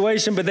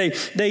situation. But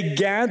they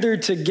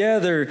gathered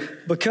together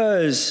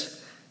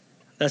because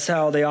that's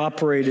how they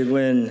operated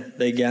when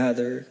they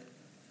gathered.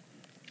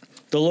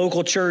 The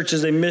local church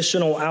is a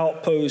missional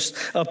outpost,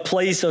 a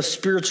place of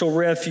spiritual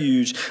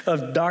refuge,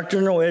 of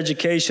doctrinal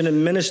education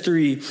and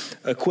ministry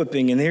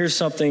equipping. And here's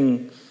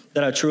something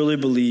that I truly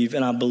believe,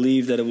 and I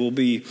believe that it will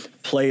be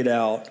played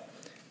out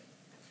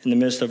in the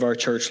midst of our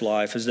church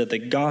life, is that the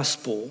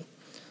gospel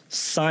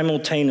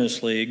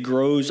simultaneously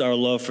grows our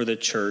love for the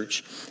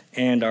church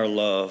and our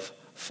love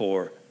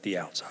for the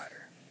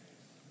outsider.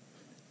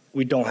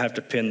 We don't have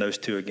to pin those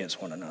two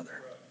against one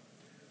another.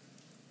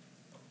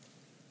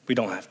 We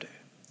don't have to.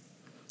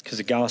 Because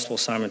the gospel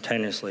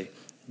simultaneously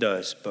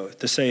does both.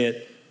 To say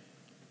it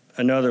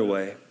another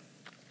way,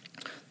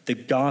 the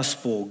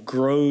gospel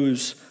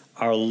grows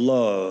our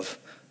love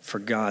for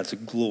God's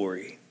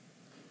glory,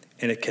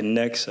 and it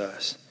connects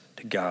us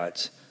to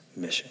God's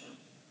mission.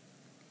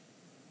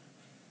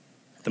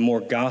 The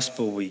more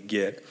gospel we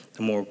get,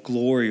 the more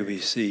glory we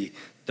see,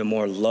 the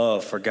more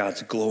love for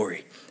God's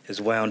glory is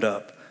wound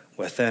up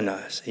within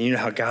us. And you know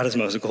how God is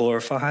most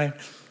glorified?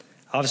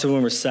 Obviously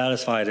when we're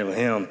satisfied in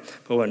him,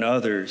 but when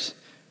others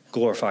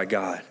glorify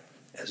God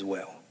as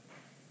well.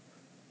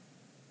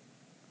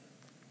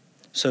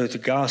 So the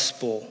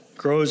gospel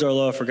grows our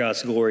love for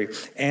God's glory,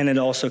 and it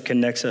also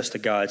connects us to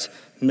God's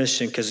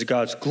mission, because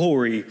God's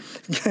glory,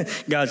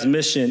 God's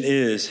mission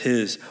is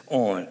his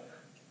own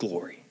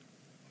glory.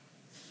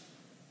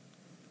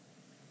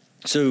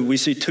 So we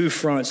see two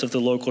fronts of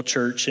the local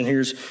church, and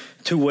here's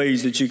two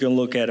ways that you can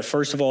look at it.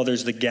 First of all,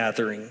 there's the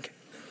gathering.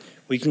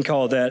 We can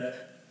call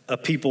that a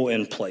people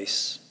in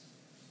place.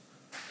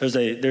 There's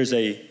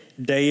a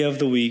day of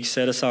the week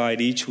set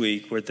aside each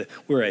week where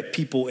we're a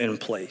people in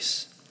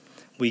place.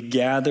 We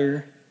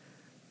gather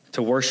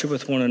to worship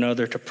with one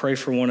another, to pray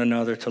for one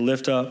another, to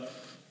lift up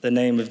the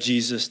name of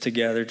Jesus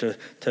together,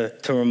 to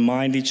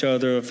remind each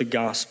other of the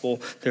gospel.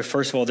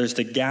 First of all, there's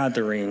the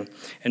gathering,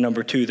 and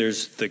number two,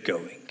 there's the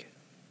going.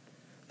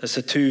 That's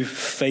the two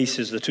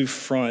faces, the two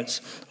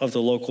fronts of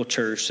the local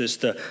church. It's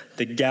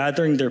the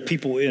gathering, there are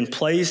people in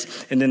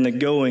place, and then the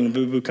going,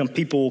 we become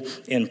people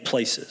in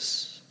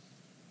places.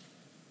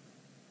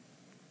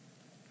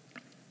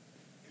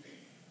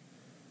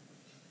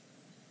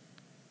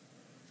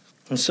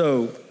 And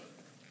so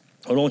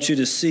I want you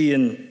to see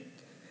in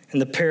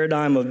the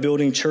paradigm of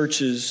building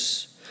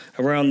churches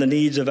around the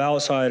needs of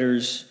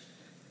outsiders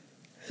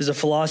is a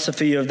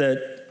philosophy of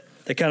that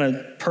kind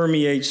of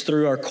permeates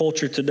through our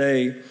culture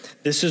today.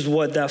 This is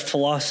what that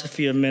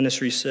philosophy of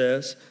ministry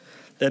says,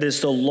 that it's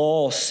the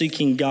law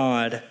seeking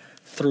God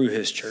through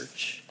his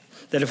church.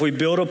 That if we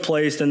build a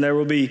place, then there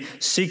will be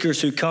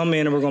seekers who come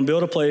in, and we're going to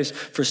build a place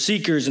for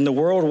seekers, and the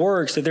world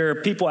works, that there are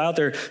people out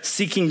there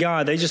seeking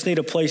God. They just need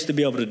a place to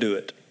be able to do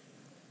it.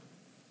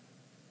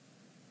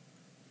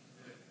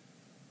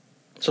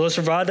 So let's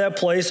provide that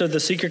place so the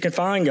seeker can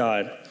find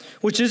God,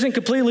 which isn't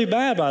completely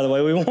bad, by the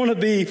way. We want to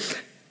be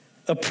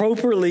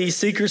appropriately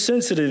seeker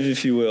sensitive,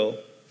 if you will.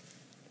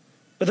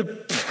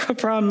 But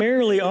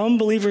primarily,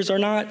 unbelievers are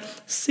not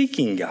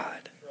seeking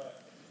God.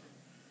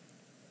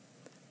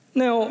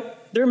 Now,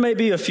 there may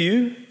be a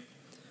few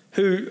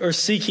who are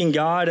seeking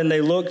God and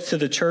they look to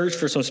the church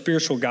for some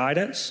spiritual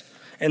guidance,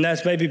 and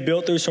that's maybe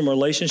built through some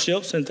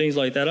relationships and things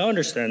like that. I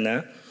understand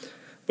that.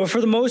 But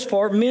for the most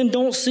part, men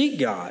don't seek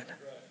God.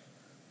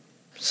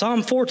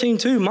 Psalm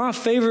 14:2, my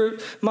favorite,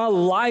 my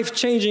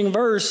life-changing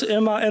verse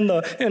in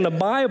the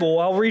Bible.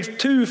 I'll read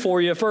 2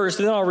 for you first,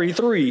 and then I'll read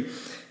 3.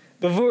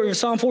 But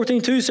Psalm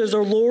 14:2 says, the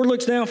Lord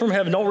looks down from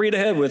heaven. Don't read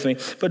ahead with me.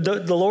 But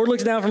the Lord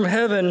looks down from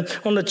heaven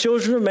on the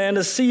children of man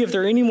to see if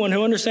there anyone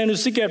who understands, who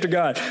seek after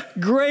God.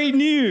 Great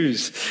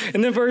news.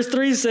 And then verse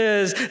 3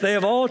 says, they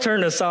have all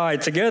turned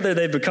aside. Together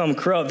they become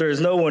corrupt. There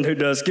is no one who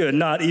does good,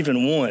 not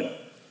even one.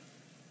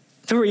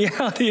 The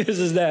reality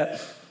is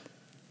that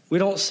we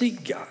don't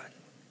seek God.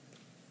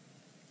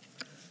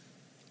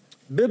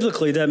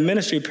 Biblically, that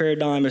ministry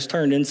paradigm is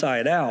turned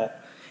inside out.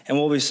 And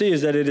what we see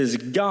is that it is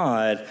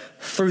God,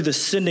 through the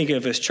sending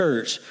of his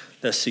church,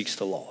 that seeks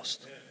the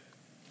lost.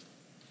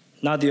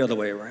 Not the other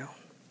way around.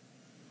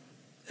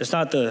 It's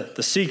not the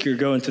seeker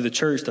going to the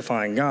church to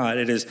find God.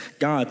 It is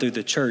God through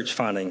the church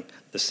finding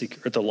the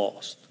seeker, or the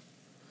lost.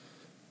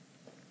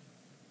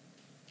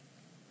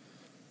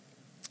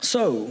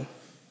 So,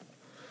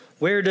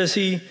 where does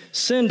he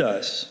send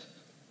us?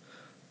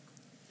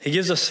 He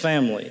gives us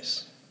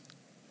families.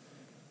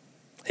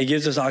 He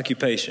gives us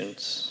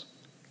occupations.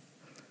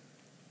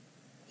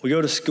 We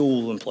go to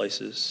school in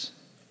places.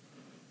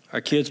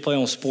 Our kids play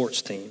on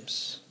sports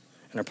teams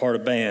and are part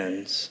of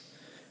bands,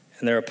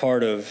 and they're a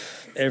part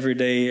of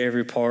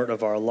every part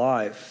of our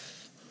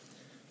life.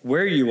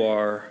 Where you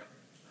are,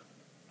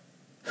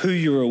 who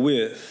you are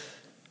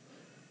with,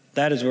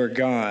 that is where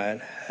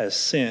God has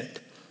sent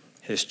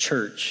his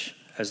church.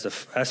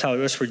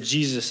 That's where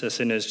Jesus has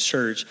sent his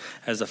church,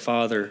 as the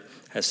Father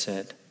has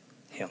sent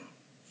him.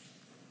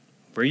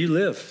 Where you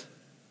live,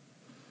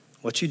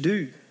 what you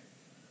do,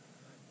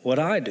 what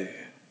I do,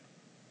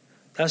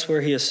 that's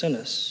where he has sent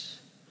us.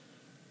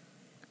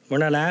 We're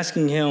not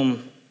asking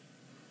him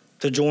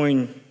to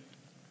join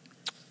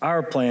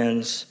our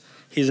plans.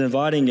 He's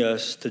inviting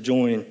us to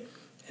join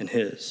in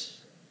his.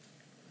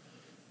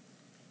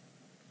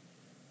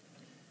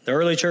 The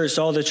early church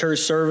saw the church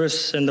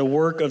service and the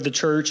work of the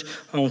church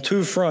on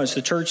two fronts.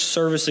 The church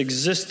service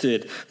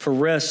existed for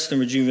rest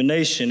and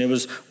rejuvenation. It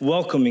was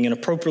welcoming and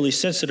appropriately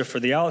sensitive for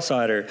the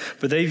outsider.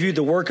 But they viewed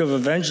the work of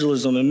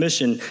evangelism and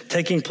mission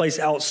taking place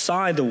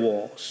outside the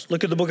walls.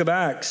 Look at the book of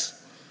Acts.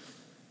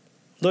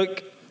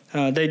 Look,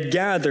 they'd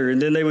gather,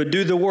 and then they would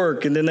do the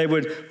work, and then they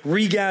would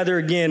regather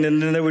again,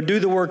 and then they would do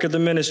the work of the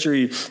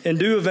ministry and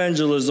do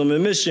evangelism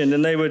and mission,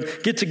 and they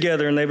would get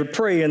together, and they would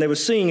pray, and they would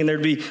sing, and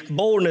there'd be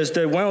boldness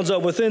that wound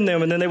up within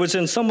them, and then they would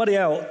send somebody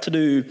out to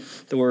do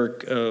the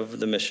work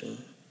of the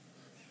mission.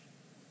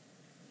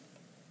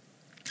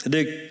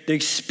 The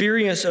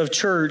experience of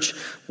church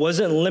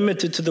wasn't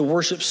limited to the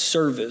worship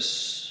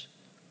service.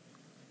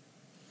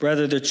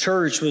 Rather, the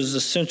church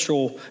was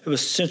central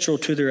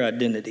to their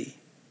identity.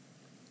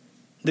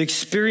 The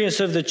experience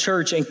of the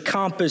church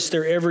encompassed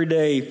their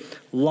everyday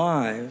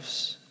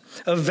lives.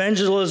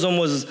 Evangelism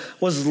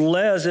was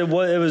less.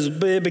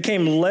 It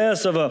became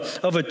less of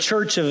a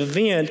church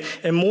event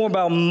and more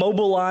about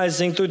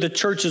mobilizing through the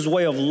church's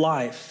way of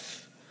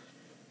life.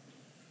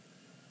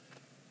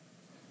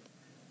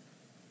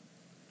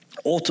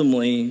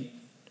 Ultimately,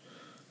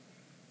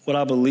 what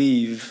I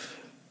believe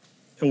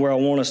and where I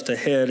want us to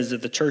head is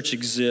that the church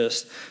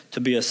exists to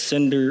be a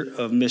sender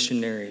of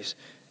missionaries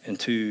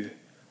into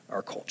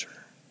our culture.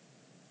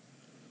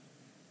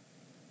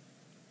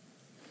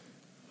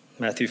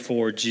 Matthew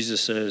 4,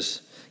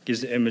 Jesus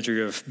gives the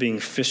imagery of being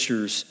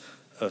fishers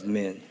of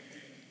men.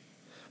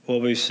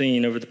 What we've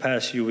seen over the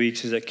past few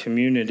weeks is that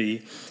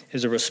community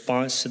is a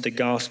response to the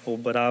gospel,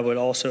 but I would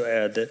also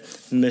add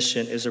that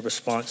mission is a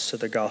response to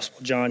the gospel.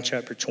 John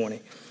chapter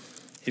 20.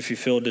 If you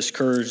feel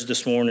discouraged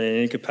this morning in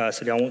any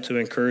capacity, I want to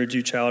encourage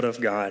you, child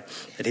of God,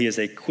 that he has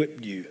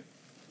equipped you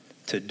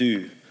to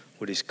do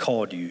what he's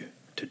called you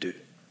to do.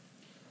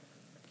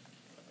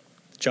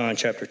 John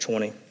chapter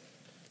 20.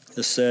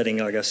 The setting,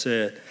 like I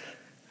said,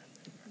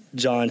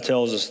 John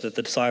tells us that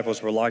the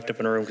disciples were locked up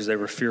in a room because they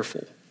were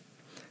fearful.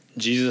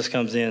 Jesus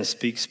comes in and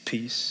speaks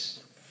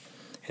peace.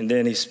 And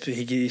then he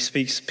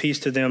speaks peace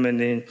to them,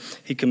 and then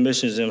he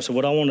commissions them. So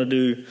what I want to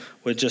do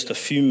with just a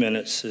few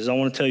minutes is I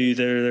want to tell you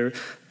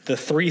the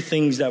three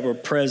things that were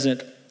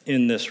present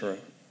in this room.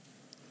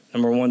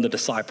 Number one, the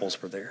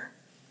disciples were there.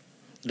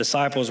 The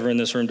disciples were in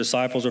this room.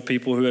 Disciples are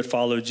people who had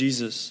followed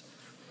Jesus.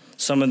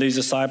 Some of these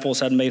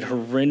disciples had made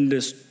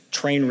horrendous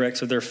train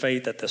wrecks of their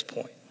faith at this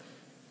point.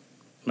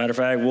 Matter of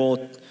fact,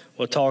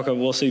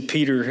 we'll see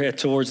Peter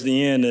towards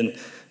the end, and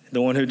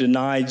the one who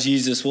denied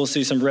Jesus. We'll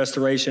see some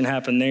restoration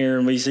happen there,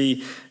 and we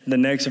see the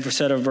next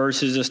set of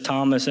verses is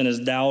Thomas and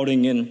his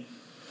doubting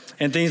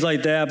and things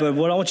like that. But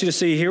what I want you to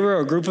see here are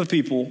a group of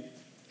people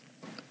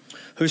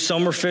who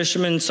some were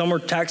fishermen, some were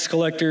tax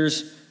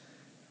collectors,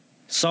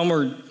 some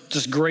were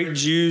just great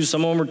Jews,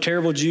 some of them were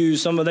terrible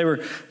Jews.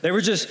 They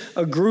were just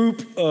a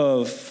group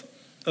of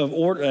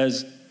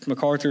as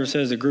MacArthur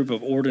says, a group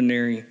of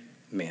ordinary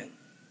men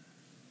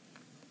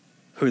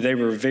who they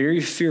were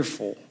very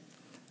fearful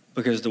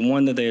because the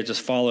one that they had just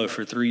followed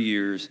for 3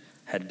 years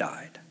had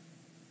died.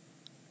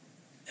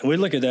 And we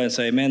look at that and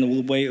say,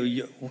 man, wait,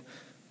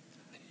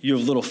 you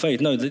have little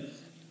faith. No,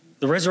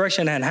 the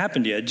resurrection hadn't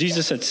happened yet.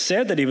 Jesus had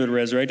said that he would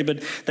resurrect,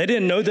 but they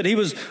didn't know that he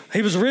was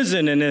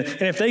risen. And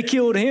if they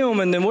killed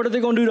him, and then what are they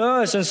going to do to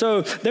us? And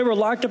so they were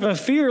locked up in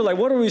fear. Like,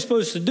 what are we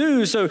supposed to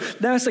do? So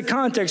that's the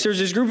context. There's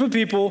this group of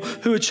people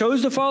who had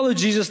chose to follow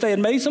Jesus. They had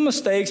made some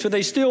mistakes, but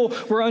they still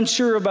were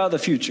unsure about the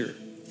future.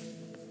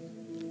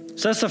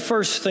 So that's the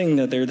first thing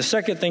that there. The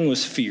second thing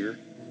was fear.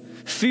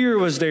 Fear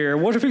was there.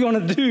 What are we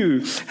going to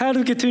do? How do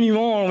we continue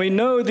on? We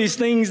know these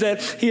things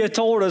that he had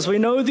told us. We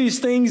know these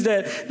things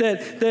that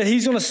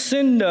he's going to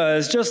send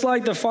us, just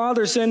like the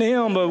Father sent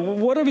him. But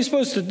what are we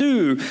supposed to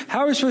do?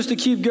 How are we supposed to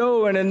keep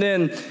going? And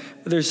then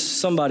there's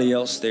somebody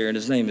else there, and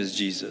his name is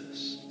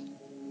Jesus.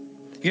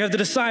 You have the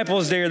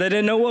disciples there. They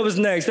didn't know what was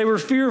next. They were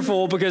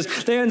fearful because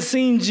they hadn't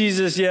seen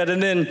Jesus yet.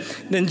 And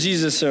then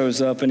Jesus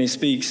shows up, and he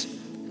speaks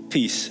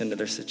peace into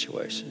their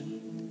situation.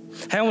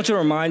 Hey, I want to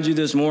remind you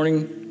this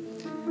morning,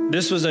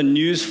 this was a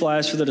news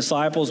flash for the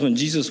disciples when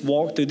Jesus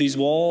walked through these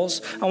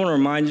walls. I want to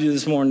remind you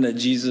this morning that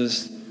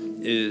Jesus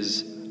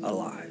is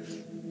alive.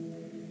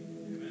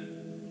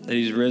 That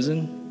he's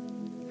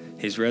risen,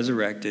 he's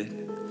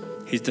resurrected,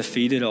 he's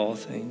defeated all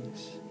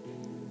things.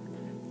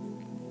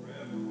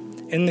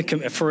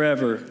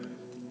 forever.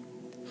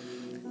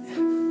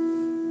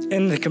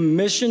 In the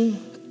commission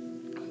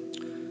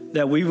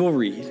that we will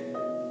read,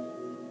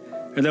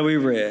 or that we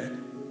read,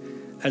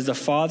 as the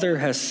Father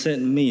has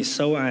sent me,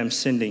 so I am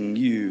sending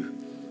you,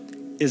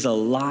 is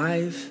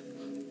alive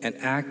and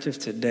active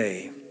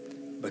today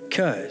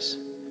because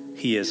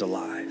he is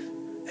alive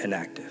and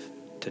active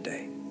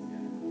today.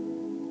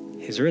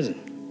 He's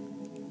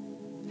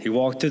risen. He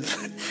walked to,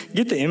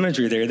 get the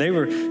imagery there.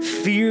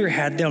 Fear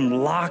had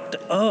them locked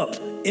up.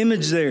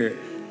 Image there.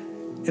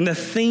 And the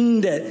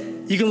thing that,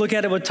 you can look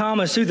at it with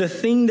Thomas too, the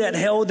thing that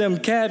held them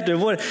captive,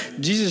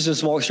 Jesus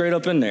just walked straight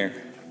up in there.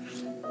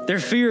 Their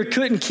fear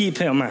couldn't keep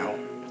him out.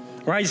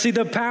 Right? You see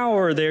the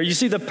power there. You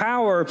see the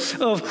power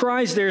of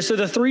Christ there. So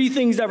the three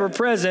things that were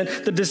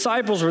present, the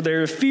disciples were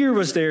there, fear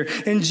was there,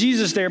 and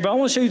Jesus there. But I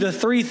want to show you the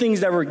three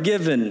things that were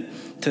given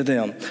to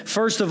them.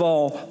 First of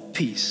all,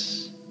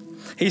 peace.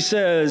 He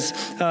says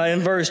in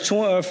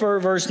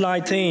verse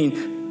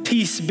 19,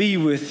 peace be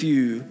with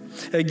you.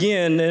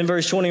 Again, in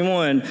verse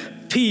 21,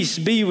 peace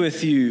be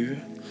with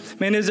you.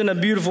 Man, isn't it a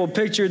beautiful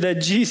picture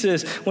that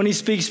Jesus, when he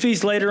speaks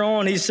peace later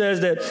on, he says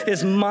that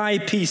it's my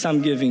peace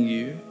I'm giving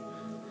you.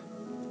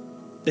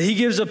 That he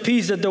gives a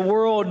peace that the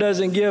world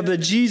doesn't give, that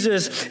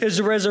Jesus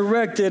is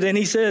resurrected. And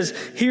he says,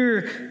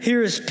 here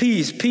is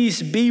peace.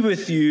 Peace be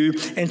with you.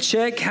 And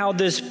check how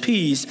this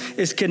peace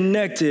is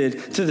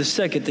connected to the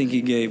second thing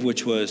he gave,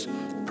 which was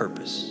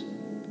purpose.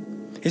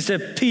 He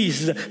said,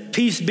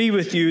 peace be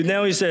with you.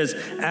 Now he says,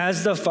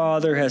 as the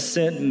Father has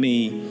sent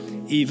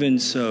me, even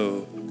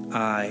so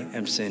I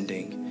am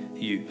sending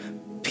you.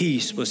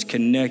 Peace was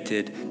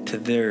connected to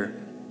their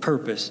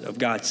purpose of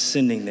God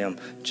sending them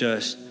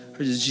just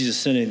Jesus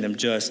sending them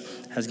just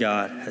as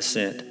God has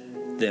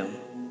sent them.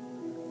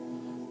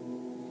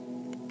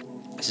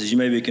 He says, you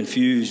may be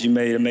confused. You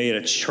may have made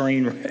a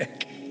train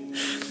wreck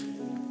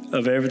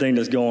of everything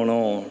that's going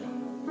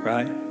on,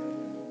 right?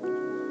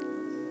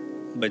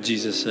 But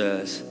Jesus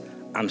says,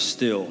 I'm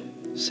still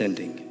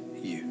sending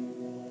you.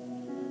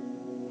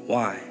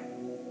 Why?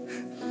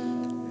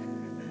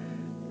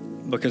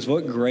 Because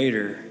what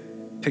greater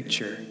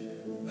picture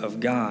of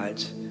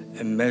God's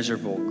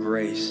immeasurable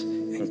grace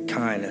and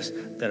kindness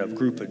than a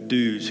group of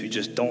dudes who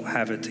just don't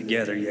have it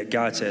together, yet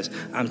God says,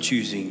 I'm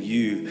choosing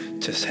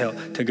you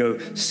to go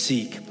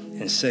seek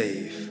and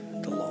save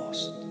the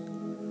lost.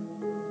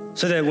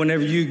 So that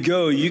whenever you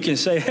go, you can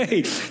say,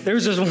 hey, there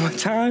was this one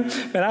time,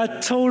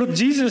 and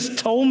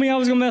Jesus told me I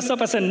was going to mess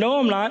up. I said, no,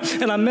 I'm not.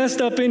 And I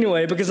messed up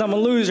anyway because I'm a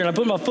loser and I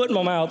put my foot in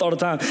my mouth all the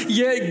time.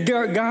 Yet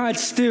God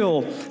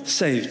still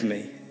saved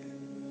me.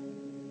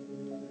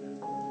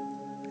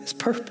 His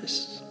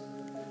purpose.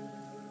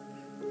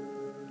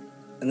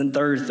 And then the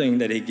third thing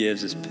that he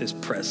gives is his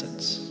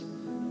presence.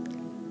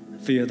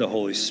 Via the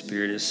Holy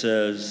Spirit, it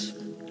says,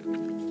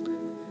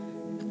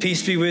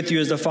 peace be with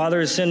you as the Father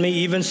has sent me,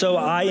 even so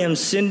I am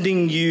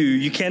sending you.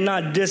 You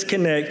cannot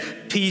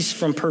disconnect peace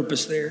from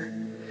purpose there.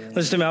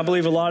 Listen to me, I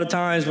believe a lot of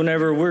times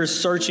whenever we're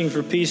searching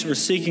for peace, we're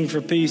seeking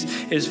for peace,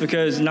 it's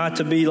because not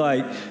to be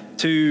like,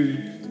 to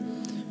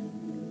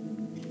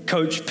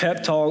coach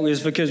pep talk,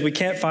 is because we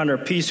can't find our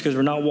peace because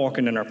we're not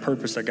walking in our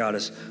purpose that God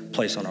has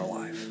placed on our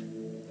life.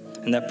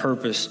 And that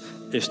purpose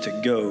is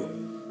to go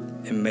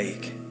and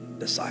make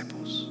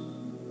disciples.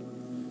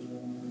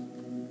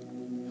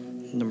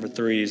 Number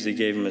 3 is he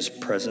gave him his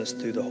presence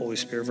through the Holy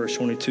Spirit. Verse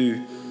 22,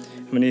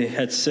 when he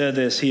had said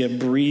this, he had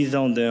breathed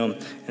on them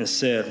and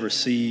said,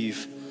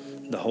 receive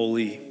the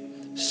Holy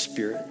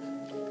Spirit.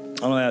 I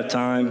don't have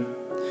time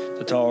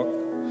to talk.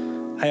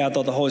 Hey, I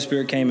thought the Holy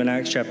Spirit came in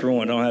Acts chapter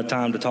 1. I don't have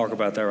time to talk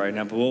about that right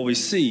now. But what we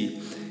see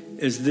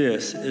is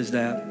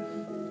that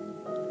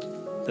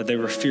they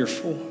were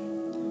fearful.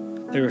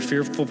 They were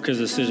fearful because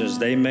of the decisions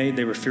they made.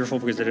 They were fearful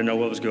because they didn't know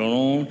what was going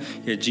on.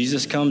 Yet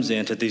Jesus comes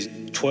in to these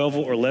 12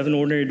 or 11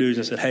 ordinary dudes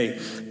and said, hey,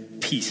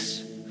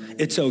 peace.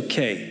 It's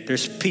okay.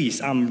 There's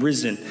peace. I'm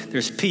risen.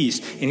 There's peace.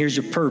 And here's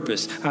your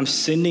purpose. I'm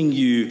sending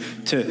you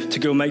to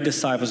go make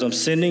disciples. I'm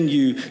sending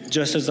you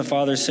just as the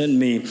Father sent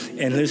me.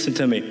 And listen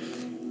to me.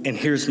 And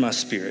here's my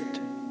Spirit.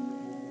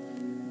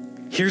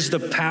 Here's the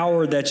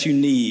power that you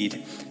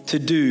need to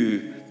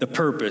do the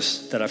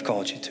purpose that I've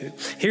called you to.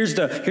 Here's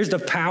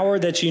the power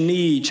that you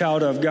need,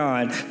 child of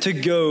God, to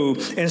go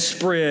and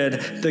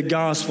spread the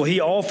gospel. He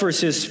offers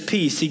his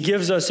peace. He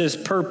gives us his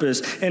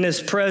purpose and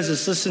his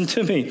presence. Listen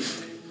to me.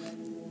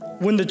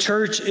 When the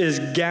church is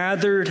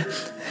gathered,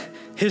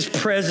 his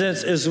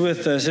presence is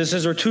with us. It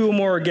says, where two or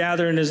more are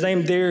gathered in his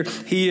name, there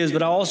he is.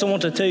 But I also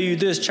want to tell you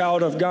this,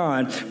 child of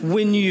God,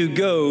 when you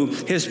go,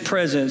 his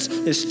presence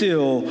is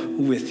still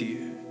with you.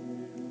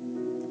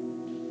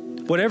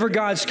 Whatever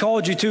God's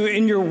called you to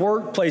in your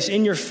workplace,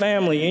 in your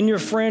family, in your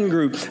friend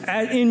group,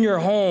 in your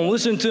home,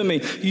 listen to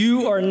me.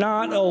 You are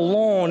not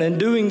alone in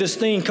doing this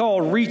thing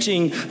called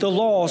reaching the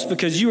lost,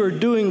 because you are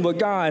doing what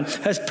God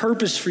has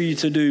purposed for you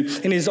to do.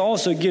 And he's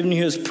also given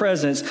you his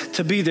presence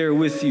to be there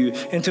with you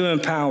and to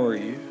empower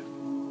you.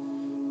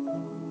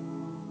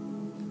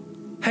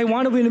 Hey,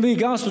 why do we need to be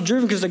gospel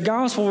driven? Because the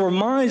gospel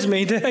reminds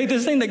me that, hey,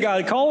 this thing that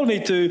God called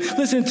me to,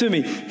 listen to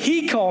me,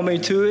 he called me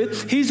to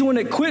it. He's the one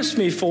that equips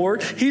me for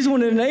it. He's the one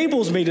that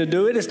enables me to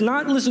do it. It's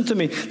not, listen to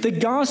me, the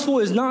gospel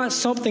is not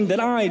something that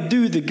I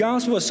do. The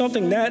gospel is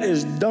something that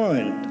is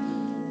done.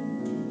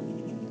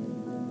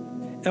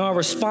 And my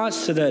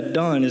response to that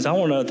done is I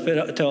want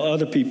to tell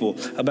other people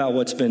about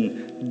what's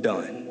been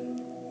done.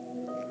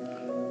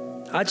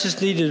 I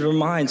just need to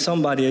remind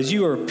somebody, as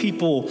you are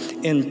people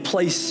in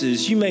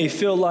places, you may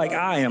feel like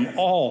I am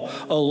all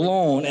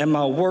alone at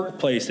my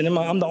workplace and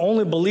I'm the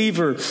only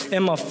believer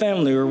in my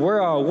family or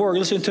where I work.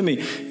 Listen to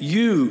me,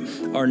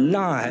 you are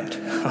not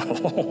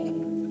alone.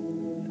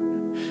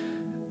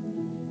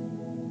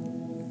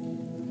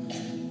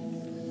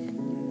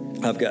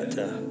 I've got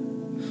to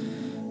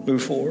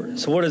move forward.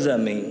 So what does that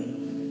mean?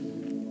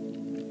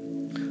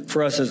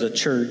 For us as a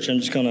church,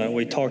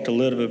 we talked a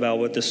little bit about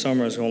what this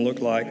summer is going to look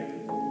like.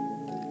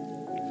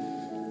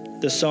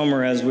 This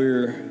summer, and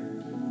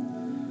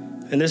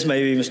this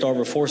may even start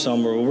before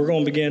summer, we're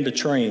going to begin to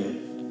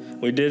train.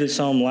 We did it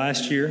some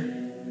last year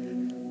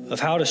of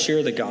how to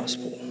share the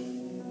gospel,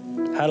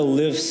 how to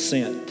live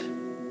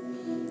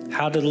sent,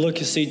 how to look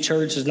and see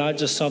church is not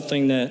just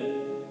something that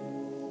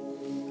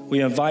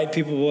we invite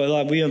people,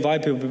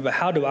 but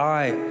how do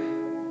I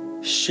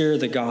share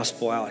the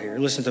gospel out here?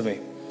 Listen to me.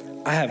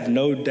 I have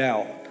no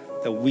doubt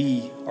that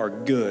we are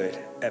good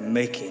at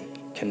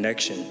making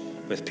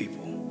connection with people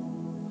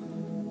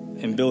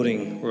and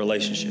building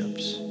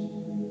relationships.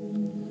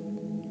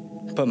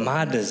 But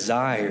my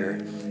desire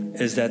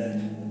is that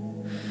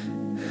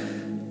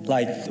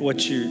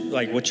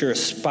what you're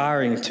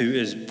aspiring to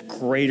is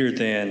greater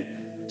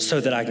than so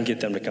that I can get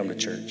them to come to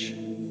church.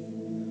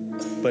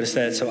 But it's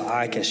that so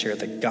I can share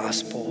the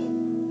gospel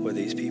with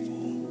these people.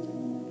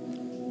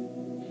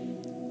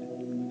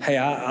 Hey,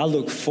 I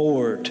look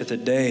forward to the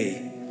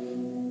day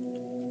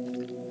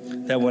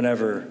that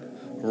whenever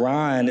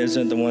Ryan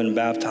isn't the one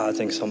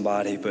baptizing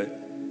somebody, but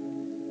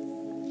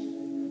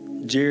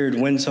Jared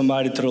wins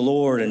somebody to the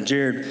Lord, and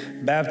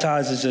Jared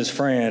baptizes his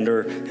friend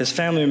or his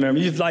family member.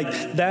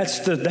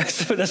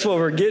 That's what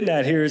we're getting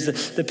at here.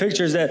 Is the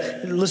picture is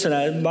that,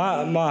 listen,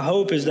 my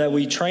hope is that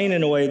we train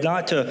in a way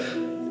not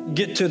to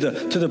get to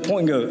the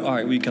point and go, all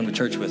right, will you come to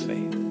church with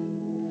me?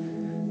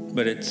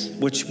 But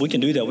which we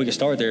can do that. We can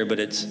start there, but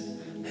it's,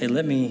 hey,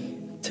 let me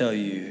tell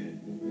you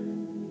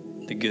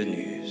the good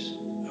news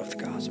of the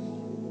gospel.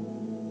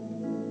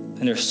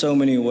 And there's so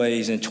many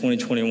ways in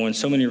 2021,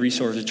 so many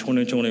resources in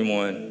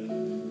 2021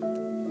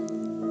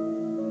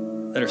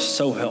 that are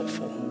so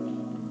helpful.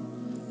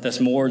 That's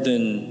more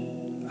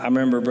than, I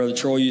remember Brother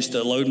Troy used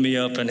to load me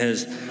up in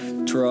his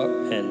truck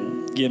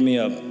and give me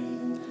a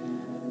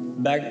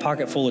back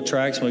pocket full of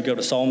tracts, and we'd go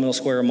to Sawmill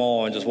Square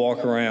Mall and just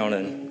walk around,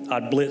 and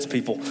I'd blitz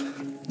people.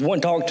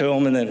 Wouldn't talk to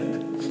them, and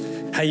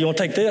then, hey, you want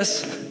to take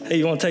this? Hey,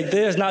 you want to take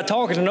this? Not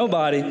talking to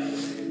nobody.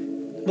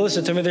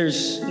 Listen to me,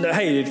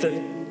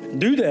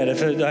 do that.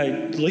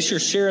 At least you're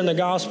sharing the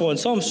gospel in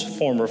some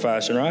form or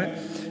fashion, right?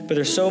 But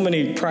there's so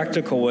many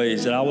practical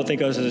ways that I would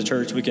think us as a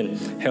church, we can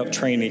help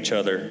train each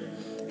other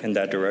in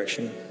that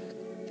direction.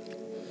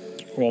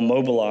 We'll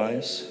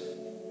mobilize.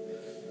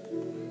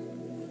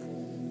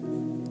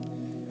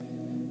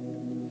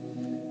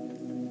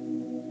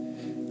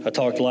 I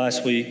talked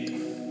last week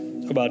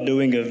about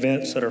doing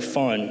events that are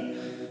fun.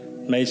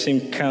 It may seem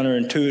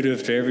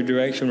counterintuitive to every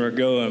direction we're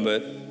going,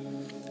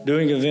 but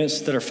doing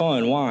events that are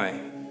fun. Why?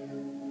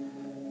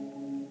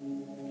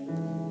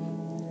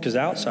 Because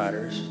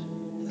outsiders,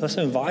 let's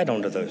invite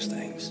them to those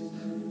things.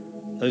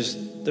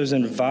 Those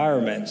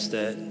environments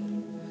that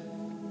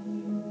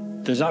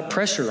there's not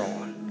pressure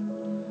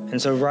on.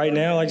 And so right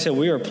now, like I said,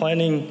 we are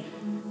planning,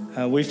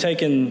 we've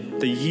taken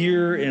the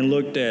year and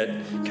looked at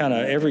kind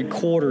of every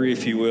quarter,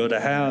 if you will, to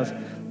have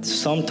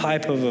some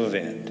type of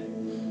event.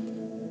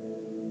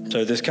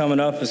 So this coming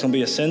up is going to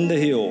be Ascend the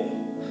Hill.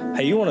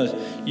 Hey, you want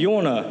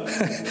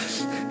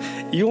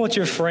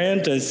your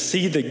friend to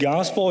see the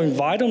gospel?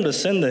 Invite them to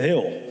Ascend the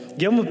Hill.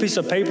 Give them a piece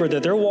of paper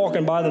that they're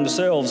walking by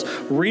themselves,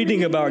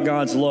 reading about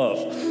God's love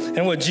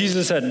and what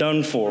Jesus had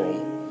done for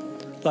them.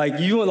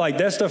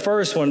 That's the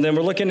first one. Then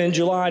we're looking in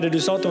July to do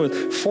something with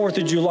 4th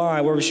of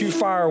July where we shoot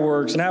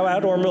fireworks and have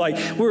outdoor.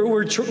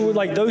 We're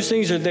those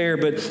things are there,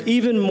 but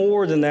even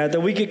more than that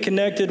we get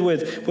connected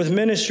with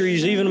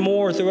ministries even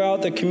more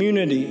throughout the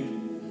community.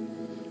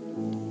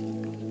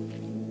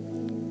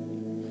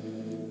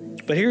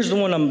 But here's the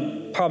one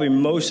I'm probably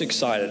most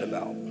excited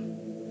about.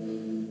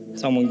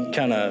 Someone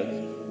kind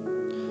of,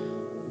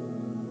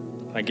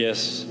 I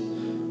guess,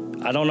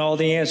 I don't know all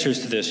the answers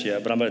to this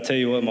yet, but I'm going to tell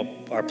you what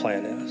our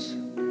plan is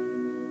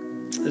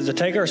to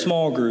take our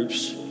small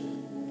groups.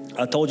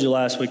 I told you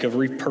last week of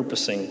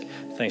repurposing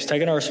things,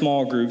 taking our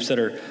small groups that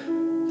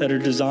are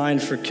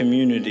designed for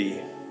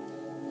community,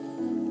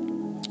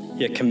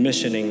 yet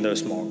commissioning those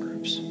small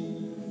groups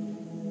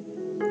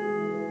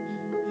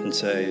and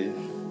say,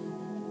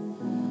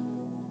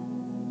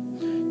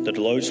 the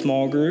Deloach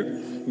small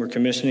group, we're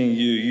commissioning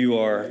you. You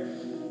are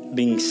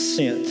being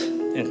sent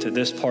into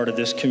this part of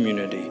this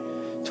community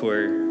to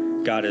where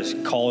God is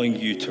calling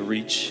you to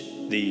reach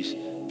these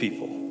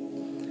people.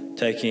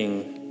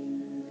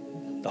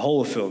 Taking the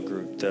Holofield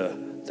group,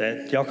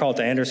 y'all call it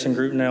the Anderson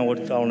group now? I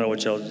don't know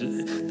what y'all,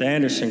 the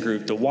Anderson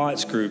group, the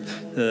Watts group,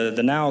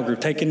 the Now group,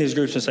 taking these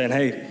groups and saying,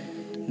 hey,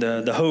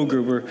 the Ho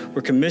group,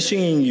 we're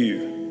commissioning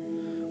you.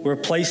 We're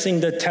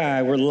placing the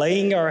tag. We're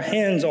laying our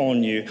hands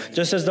on you.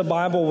 Just as the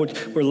Bible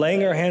we're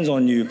laying our hands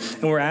on you,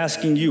 and we're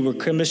asking you, we're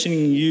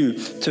commissioning you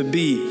to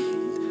be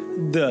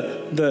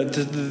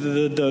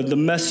the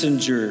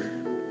messenger.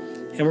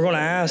 And we're going to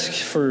ask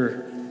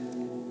for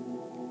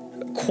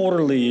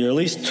quarterly, or at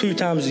least 2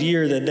 times a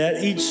year,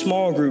 that each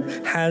small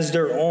group has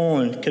their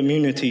own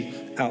community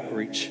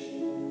outreach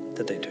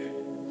that they do.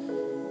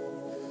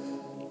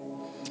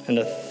 And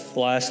the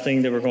last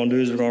thing that we're going to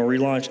do is we're going to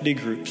relaunch D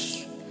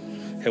groups.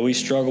 And we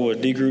struggle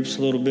with D groups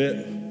a little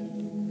bit.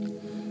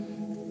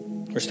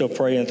 We're still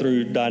praying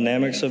through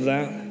dynamics of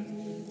that.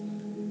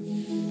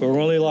 But we're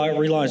going to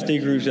relaunch D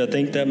groups. I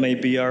think that may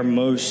be our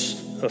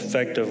most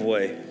effective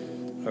way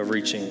of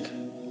reaching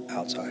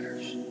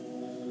outsiders.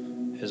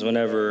 Is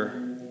whenever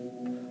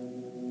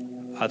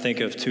I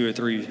think of 2 or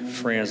 3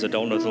 friends that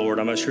don't know the Lord,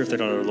 I'm not sure if they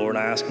don't know the Lord,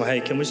 and I ask them, hey,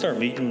 can we start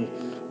meeting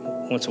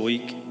once a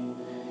week?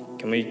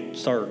 Can we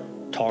start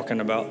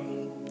talking about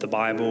the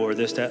Bible or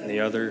this, that, and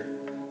the other?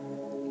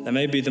 That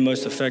may be the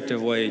most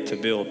effective way to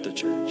build the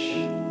church.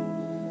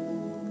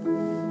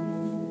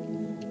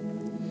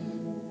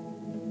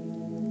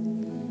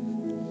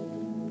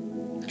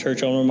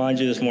 Church, I want to remind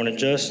you this morning,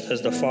 just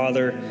as the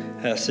Father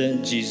has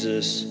sent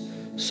Jesus,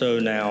 so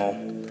now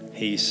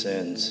he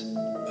sends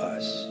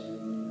us.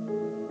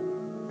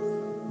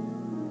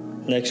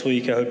 Next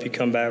week, I hope you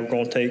come back. We're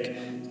going to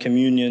take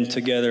communion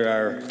together.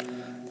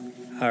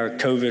 Our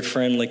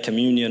COVID-friendly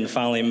communion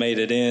finally made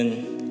it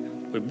in.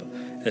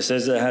 It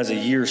says it has a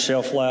year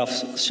shelf life,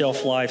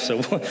 so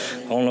I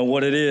don't know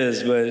what it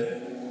is,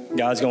 but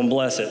God's going to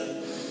bless it.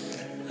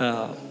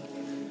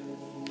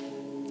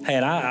 Hey,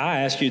 and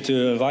I ask you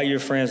to invite your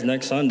friends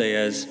next Sunday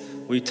as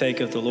we take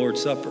of the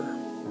Lord's Supper,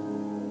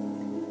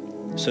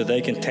 so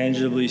they can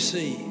tangibly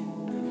see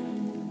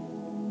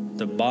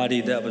the body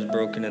that was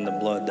broken and the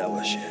blood that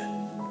was shed.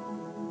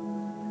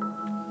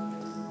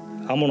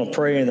 I'm going to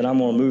pray, and then I'm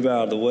going to move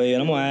out of the way,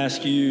 and I'm going to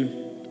ask you.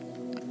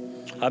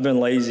 I've been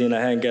lazy, and I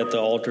hadn't got the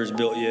altars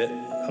built yet.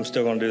 I'm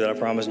still going to do that, I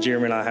promise.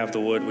 Jeremy and I have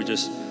the wood. We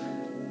just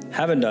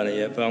haven't done it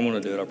yet, but I'm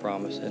going to do it, I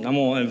promise. And I'm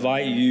going to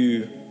invite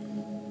you.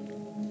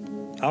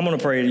 I'm going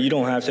to pray. You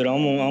don't have to.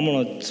 I'm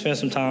going to spend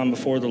some time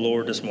before the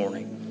Lord this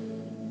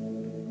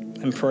morning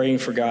and praying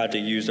for God to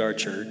use our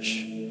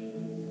church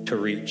to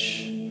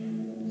reach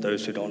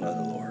those who don't know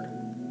the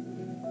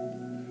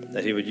Lord.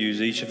 That he would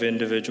use each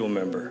individual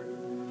member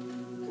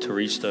to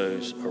reach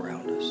those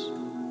around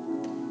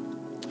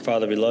us.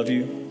 Father, we love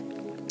you.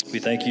 We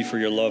thank you for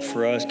your love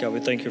for us. God, we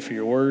thank you for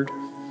your word.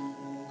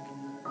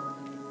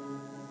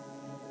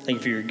 Thank you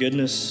for your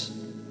goodness.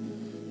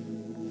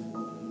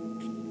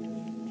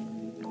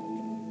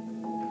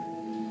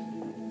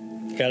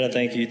 God, I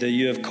thank you that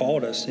you have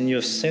called us and you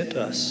have sent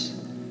us.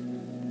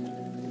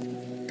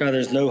 God,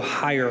 there's no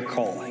higher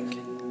calling.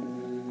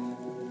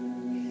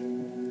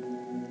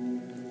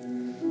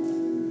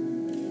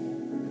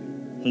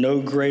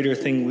 No greater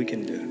thing we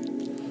can do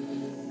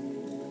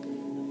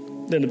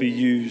than to be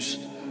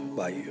used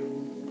by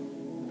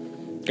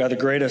you. God, the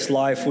greatest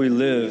life we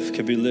live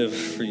could be lived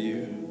for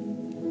you.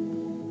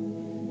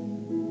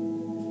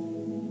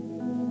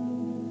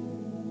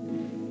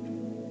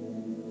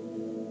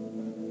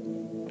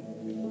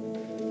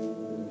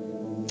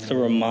 So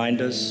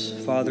remind us,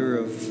 Father,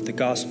 of the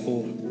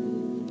gospel,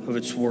 of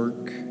its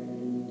work,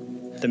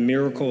 the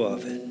miracle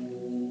of it.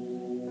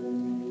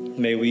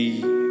 May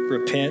we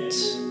repent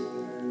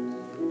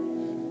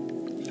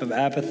of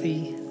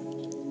apathy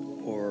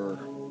or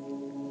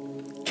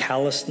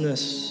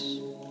callousness.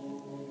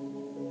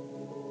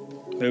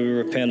 May we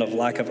repent of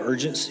lack of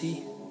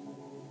urgency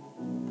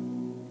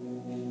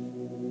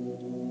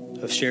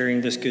of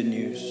sharing this good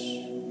news.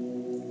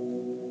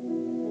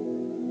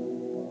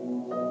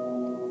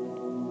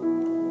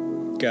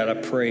 God, I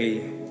pray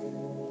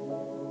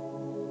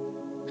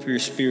for your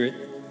Spirit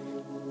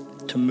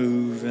to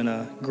move in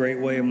a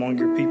great way among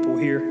your people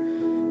here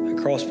at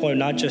Crosspoint,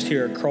 not just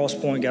here at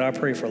Crosspoint. God, I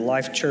pray for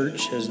Life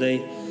Church as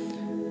they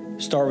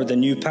start with a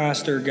new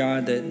pastor,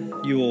 God,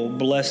 that you will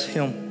bless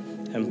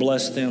him and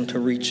bless them to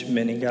reach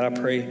many. God, I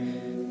pray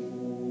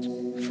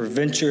for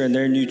Venture and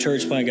their new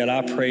church plant. God,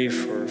 I pray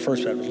for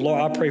First Baptist. Lord,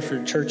 I pray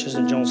for churches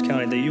in Jones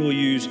County that you will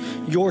use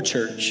your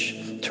church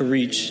to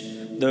reach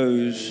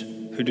those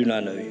who do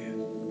not know you.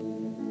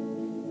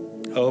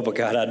 Oh, but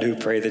God, I do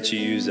pray that you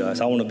use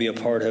us. I want to be a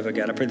part of it,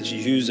 God. I pray that you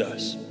use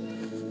us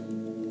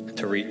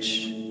to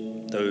reach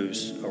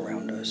those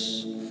around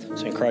us.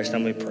 So in Christ's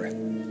name we pray.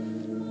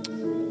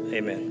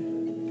 Amen.